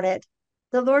about it,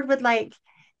 the Lord would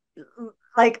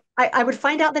I would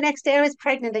find out the next day I was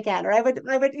pregnant again, or I would,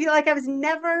 like I was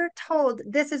never told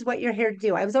this is what you're here to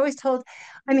do. I was always told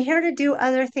I'm here to do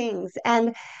other things.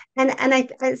 So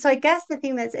I guess the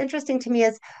thing that's interesting to me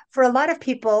is for a lot of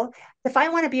people, if I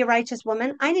want to be a righteous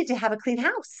woman, I need to have a clean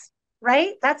house,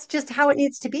 right? That's just how it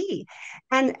needs to be.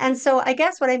 And so I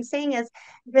guess what I'm saying is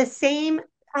the same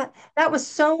that was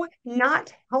so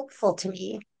not helpful to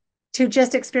me to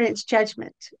just experience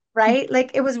judgment, right?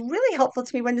 Like it was really helpful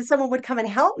to me when someone would come and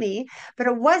help me, but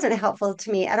it wasn't helpful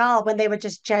to me at all when they would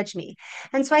just judge me.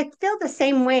 And so I feel the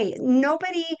same way.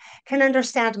 Nobody can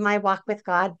understand my walk with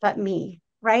God but me.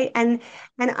 Right. And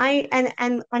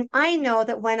I know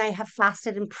that when I have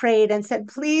fasted and prayed and said,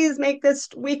 please make this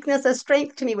weakness a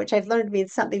strength to me, which I've learned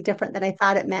means something different than I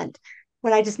thought it meant.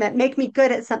 When I just meant make me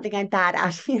good at something I'm bad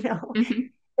at, Mhm.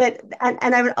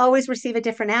 and I would always receive a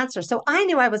different answer. So I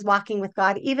knew I was walking with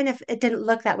God, even if it didn't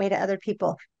look that way to other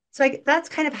people. So that's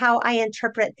kind of how I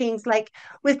interpret things, like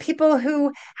with people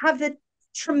who have the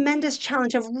tremendous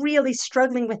challenge of really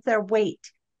struggling with their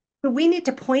weight. We need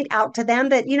to point out to them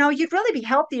that you'd really be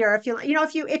healthier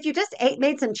if you just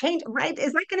made some change, right?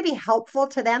 Is that going to be helpful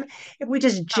to them if we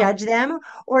just Oh. judge them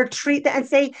or treat them and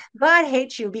say God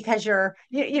hates you because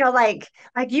like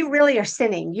you really are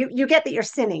sinning? You get that you're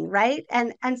sinning, right?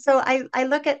 And so I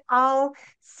look at all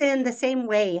sin the same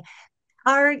way.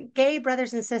 Our gay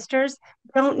brothers and sisters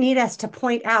don't need us to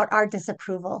point out our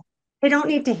disapproval. They don't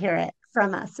need to hear it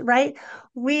from us, right?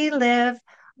 We live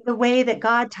the way that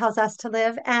God tells us to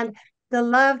live, and the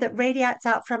love that radiates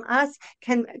out from us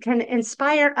can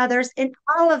inspire others in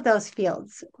all of those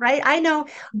fields, right? I know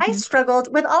I Mhm.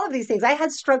 struggled with all of these things. I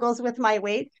had struggles with my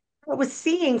weight, but was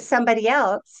seeing somebody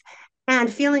else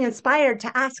and feeling inspired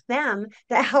to ask them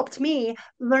that helped me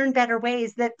learn better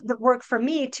ways that work for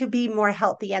me to be more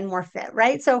healthy and more fit,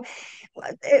 right? So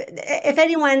if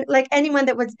anyone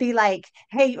that would be like,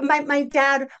 hey, my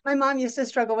dad, my mom used to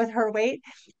struggle with her weight,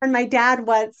 and my dad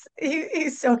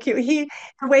he's so cute.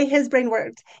 The way his brain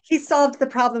worked, he solved the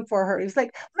problem for her. He was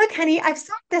like, look, honey, I've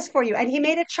solved this for you. And he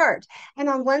made a chart. And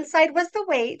on one side was the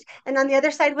weight, and on the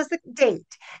other side was the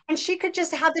date. And she could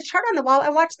just have the chart on the wall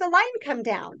and watch the line come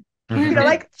down. Mhm.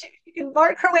 Like she could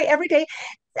mark her way every day,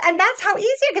 and that's how easy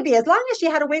it could be. As long as she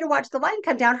had a way to watch the line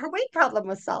come down, her weight problem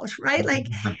was solved, right? Like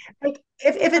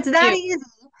if it's That's that cute.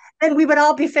 easy, then we would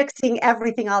all be fixing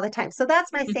everything all the time. So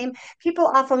that's my same. People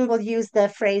often will use the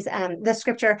phrase, the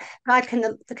scripture, God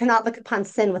cannot look upon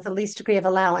sin with the least degree of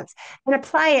allowance, and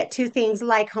apply it to things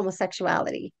like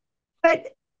homosexuality. But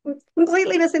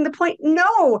completely missing the point.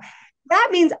 No, That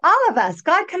means all of us.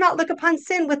 God cannot look upon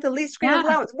sin with the least grain of Yeah.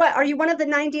 allowance. What, are you one of the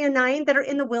 99 that are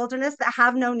in the wilderness that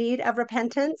have no need of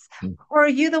repentance? Mm. Or are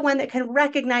you the one that can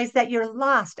recognize that you're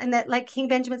lost and that, like King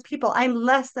Benjamin's people, I'm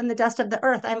less than the dust of the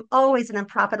earth. I'm always an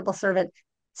unprofitable servant,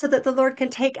 so that the Lord can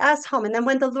take us home. And then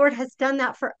when the Lord has done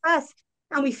that for us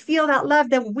and we feel that love,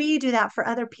 then we do that for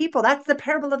other people. That's the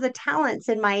parable of the talents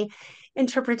in my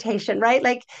interpretation, right?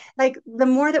 Like the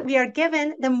more that we are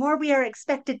given, the more we are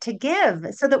expected to give,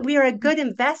 so that we are a good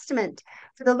investment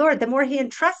for the Lord. The more he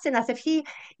entrusts in us, if he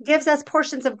gives us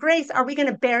portions of grace, are we going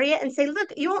to bury it and say, look,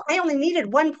 I only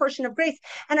needed one portion of grace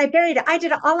and I buried it. I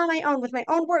did it all on my own with my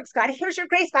own works. God, here's your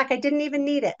grace back. I didn't even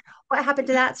need it. What happened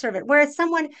to that servant? Whereas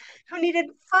someone who needed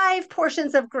 5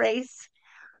 portions of grace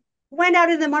went out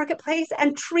in the marketplace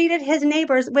and treated his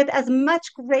neighbors with as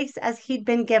much grace as he'd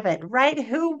been given, right?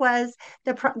 Who was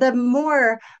the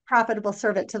more profitable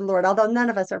servant to the Lord, although none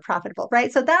of us are profitable,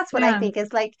 right? So that's what I Yeah. think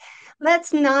is like,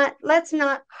 let's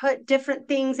not put different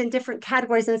things in different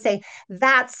categories and say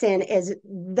that sin is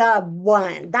the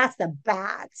one, that's the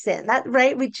bad sin. That,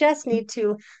 right? We just need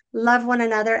to love one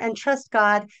another and trust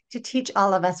God to teach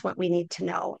all of us what we need to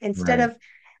know, instead Right. of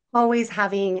always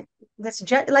having this,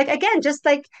 like, again, just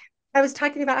like I was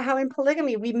talking about how in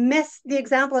polygamy we miss the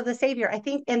example of the Savior. I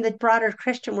think in the broader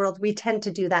Christian world we tend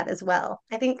to do that as well.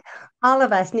 I think all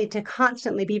of us need to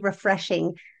constantly be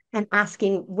refreshing and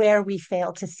asking where we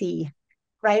fail to see,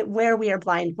 right? Where we are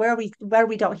blind, where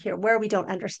we don't hear, where we don't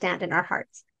understand in our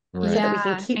hearts, so Right. that we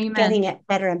can Yeah. keep getting Amen. it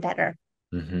better and better.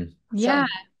 Hmm. Yeah.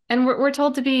 So And we're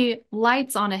told to be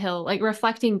lights on a hill, like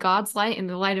reflecting God's light in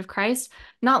the light of Christ,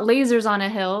 not lasers on a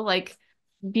hill, like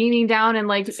beaming down and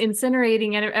like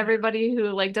incinerating everybody who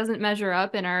like doesn't measure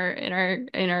up in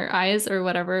our eyes or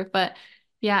whatever. But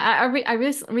yeah,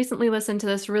 recently listened to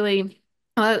this really,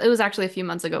 it was actually a few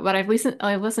months ago, but I've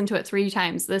listened to it 3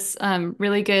 times. This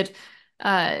really good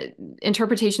uh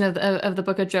interpretation of the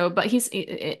book of Job. But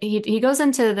he goes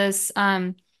into this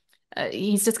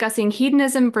he's discussing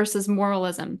hedonism versus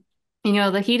moralism. You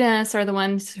know, the hedonists are the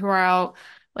ones who are out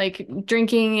like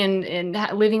drinking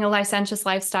and living a licentious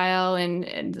lifestyle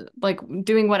and like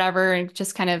doing whatever and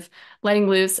just kind of letting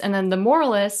loose. And then the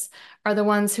moralists are the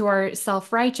ones who are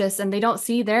self-righteous and they don't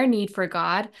see their need for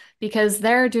God because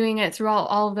they're doing it through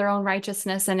all of their own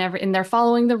righteousness and they're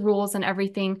following the rules and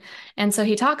everything. And so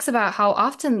he talks about how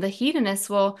often the hedonists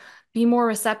will be more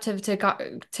receptive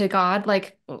to God,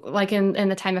 like in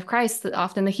the time of Christ,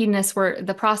 often the hedonists were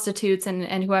the prostitutes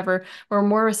and whoever were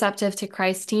more receptive to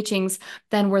Christ's teachings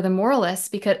than were the moralists,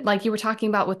 because like you were talking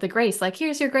about with the grace, like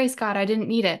here's your grace, God, I didn't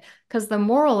need it. Because the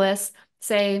moralists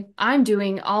say, I'm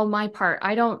doing all my part.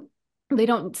 They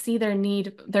don't see their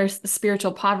need, their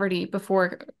spiritual poverty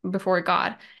before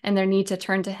God and their need to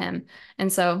turn to him.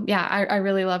 And so yeah, I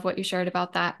really love what you shared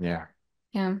about that. Yeah.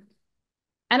 Yeah.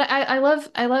 And I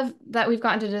love that we've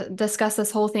gotten to discuss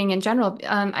this whole thing in general.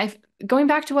 I going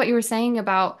back to what you were saying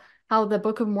about how the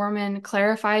Book of Mormon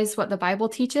clarifies what the Bible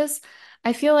teaches.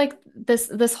 I feel like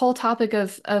this whole topic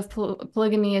of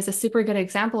polygamy is a super good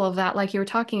example of that, like you were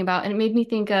talking about, and it made me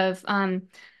think of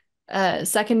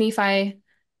Second Nephi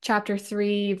chapter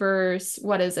 3 verse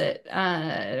what is it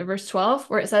verse 12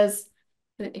 where it says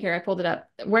here I pulled it up.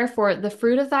 Wherefore the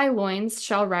fruit of thy loins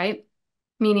shall write,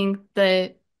 meaning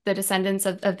the descendants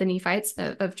of the Nephites,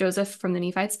 of Joseph from the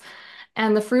Nephites,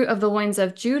 and the fruit of the loins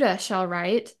of Judah shall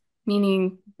write,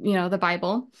 meaning, you know, the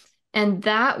Bible, and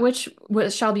that which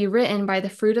shall be written by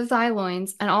the fruit of thy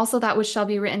loins, and also that which shall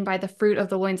be written by the fruit of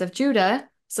the loins of Judah,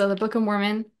 so the Book of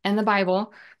Mormon and the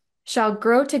Bible, shall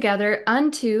grow together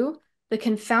unto the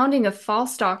confounding of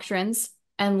false doctrines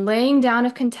and laying down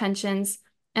of contentions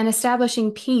and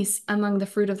establishing peace among the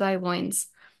fruit of thy loins.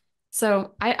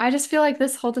 So I just feel like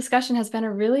this whole discussion has been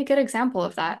a really good example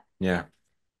of that. Yeah.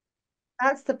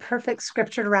 that's the perfect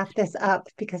scripture to wrap this up,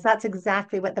 because that's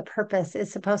exactly what the purpose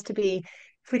is supposed to be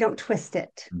if we don't twist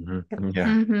it. Hmm. If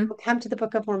Yeah. Hmm. we come to the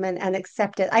Book of Mormon and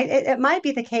accept it. It might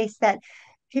be the case that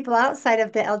people outside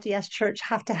of the LDS church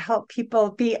have to help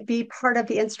people be part of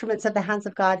the instruments of the hands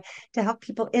of God, to help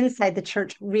people inside the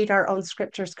church read our own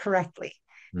scriptures correctly,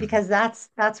 Hmm. because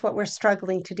that's what we're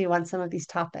struggling to do on some of these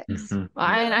topics. Hmm.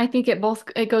 And I think it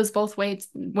goes both ways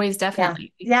Yeah.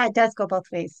 definitely. Yeah, it does go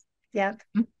both ways. Yeah.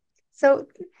 So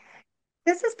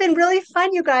this has been really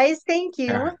fun, you guys. Thank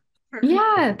Yeah. you for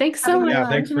Yeah, thanks so having me much Yeah. for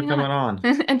on. Thanks for coming coming on.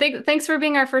 on. And thanks for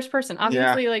being our first person. Yeah.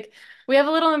 Obviously, like we have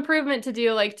a little improvement to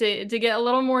do, like to get a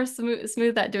little more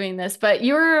smooth at doing this. But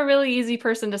you were a really easy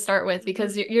person to start with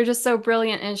because you're just so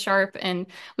brilliant and sharp, and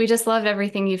we just loved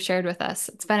everything you've shared with us.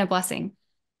 It's been a blessing.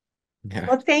 Yeah.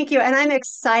 Well, thank you. And I'm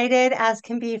excited as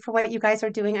can be for what you guys are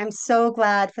doing. I'm so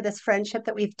glad for this friendship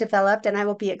that we've developed, and I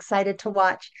will be excited to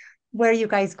watch where you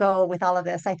guys go with all of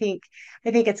this. I think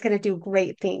it's going to do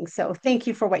great things. So thank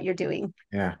you for what you're doing.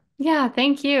 Yeah. Yeah,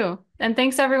 thank you. And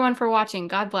thanks everyone for watching.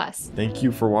 God bless. Thank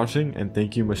you for watching, and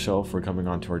thank you, Michelle, for coming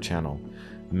onto our channel.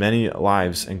 Many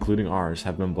lives, including ours,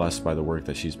 have been blessed by the work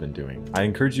that she's been doing. I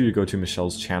encourage you to go to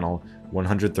Michelle's channel,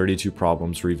 132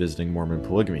 Problems Revisiting Mormon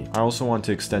Polygamy. I also want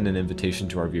to extend an invitation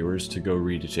to our viewers to go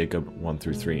read Jacob 1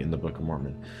 through 3 in the Book of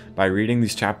Mormon. By reading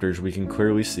these chapters, we can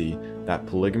clearly see that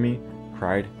polygamy,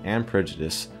 pride, and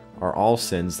prejudice are all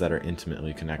sins that are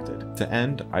intimately connected. To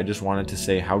end, I just wanted to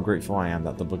say how grateful I am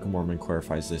that the Book of Mormon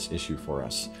clarifies this issue for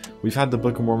us. We've had the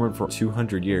Book of Mormon for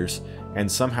 200 years, and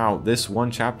somehow this one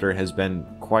chapter has been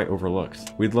quite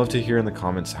overlooked. We'd love to hear in the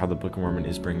comments how the Book of Mormon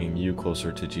is bringing you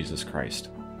closer to Jesus Christ.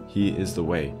 He is the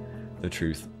way, the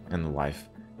truth, and the life,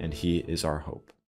 and He is our hope.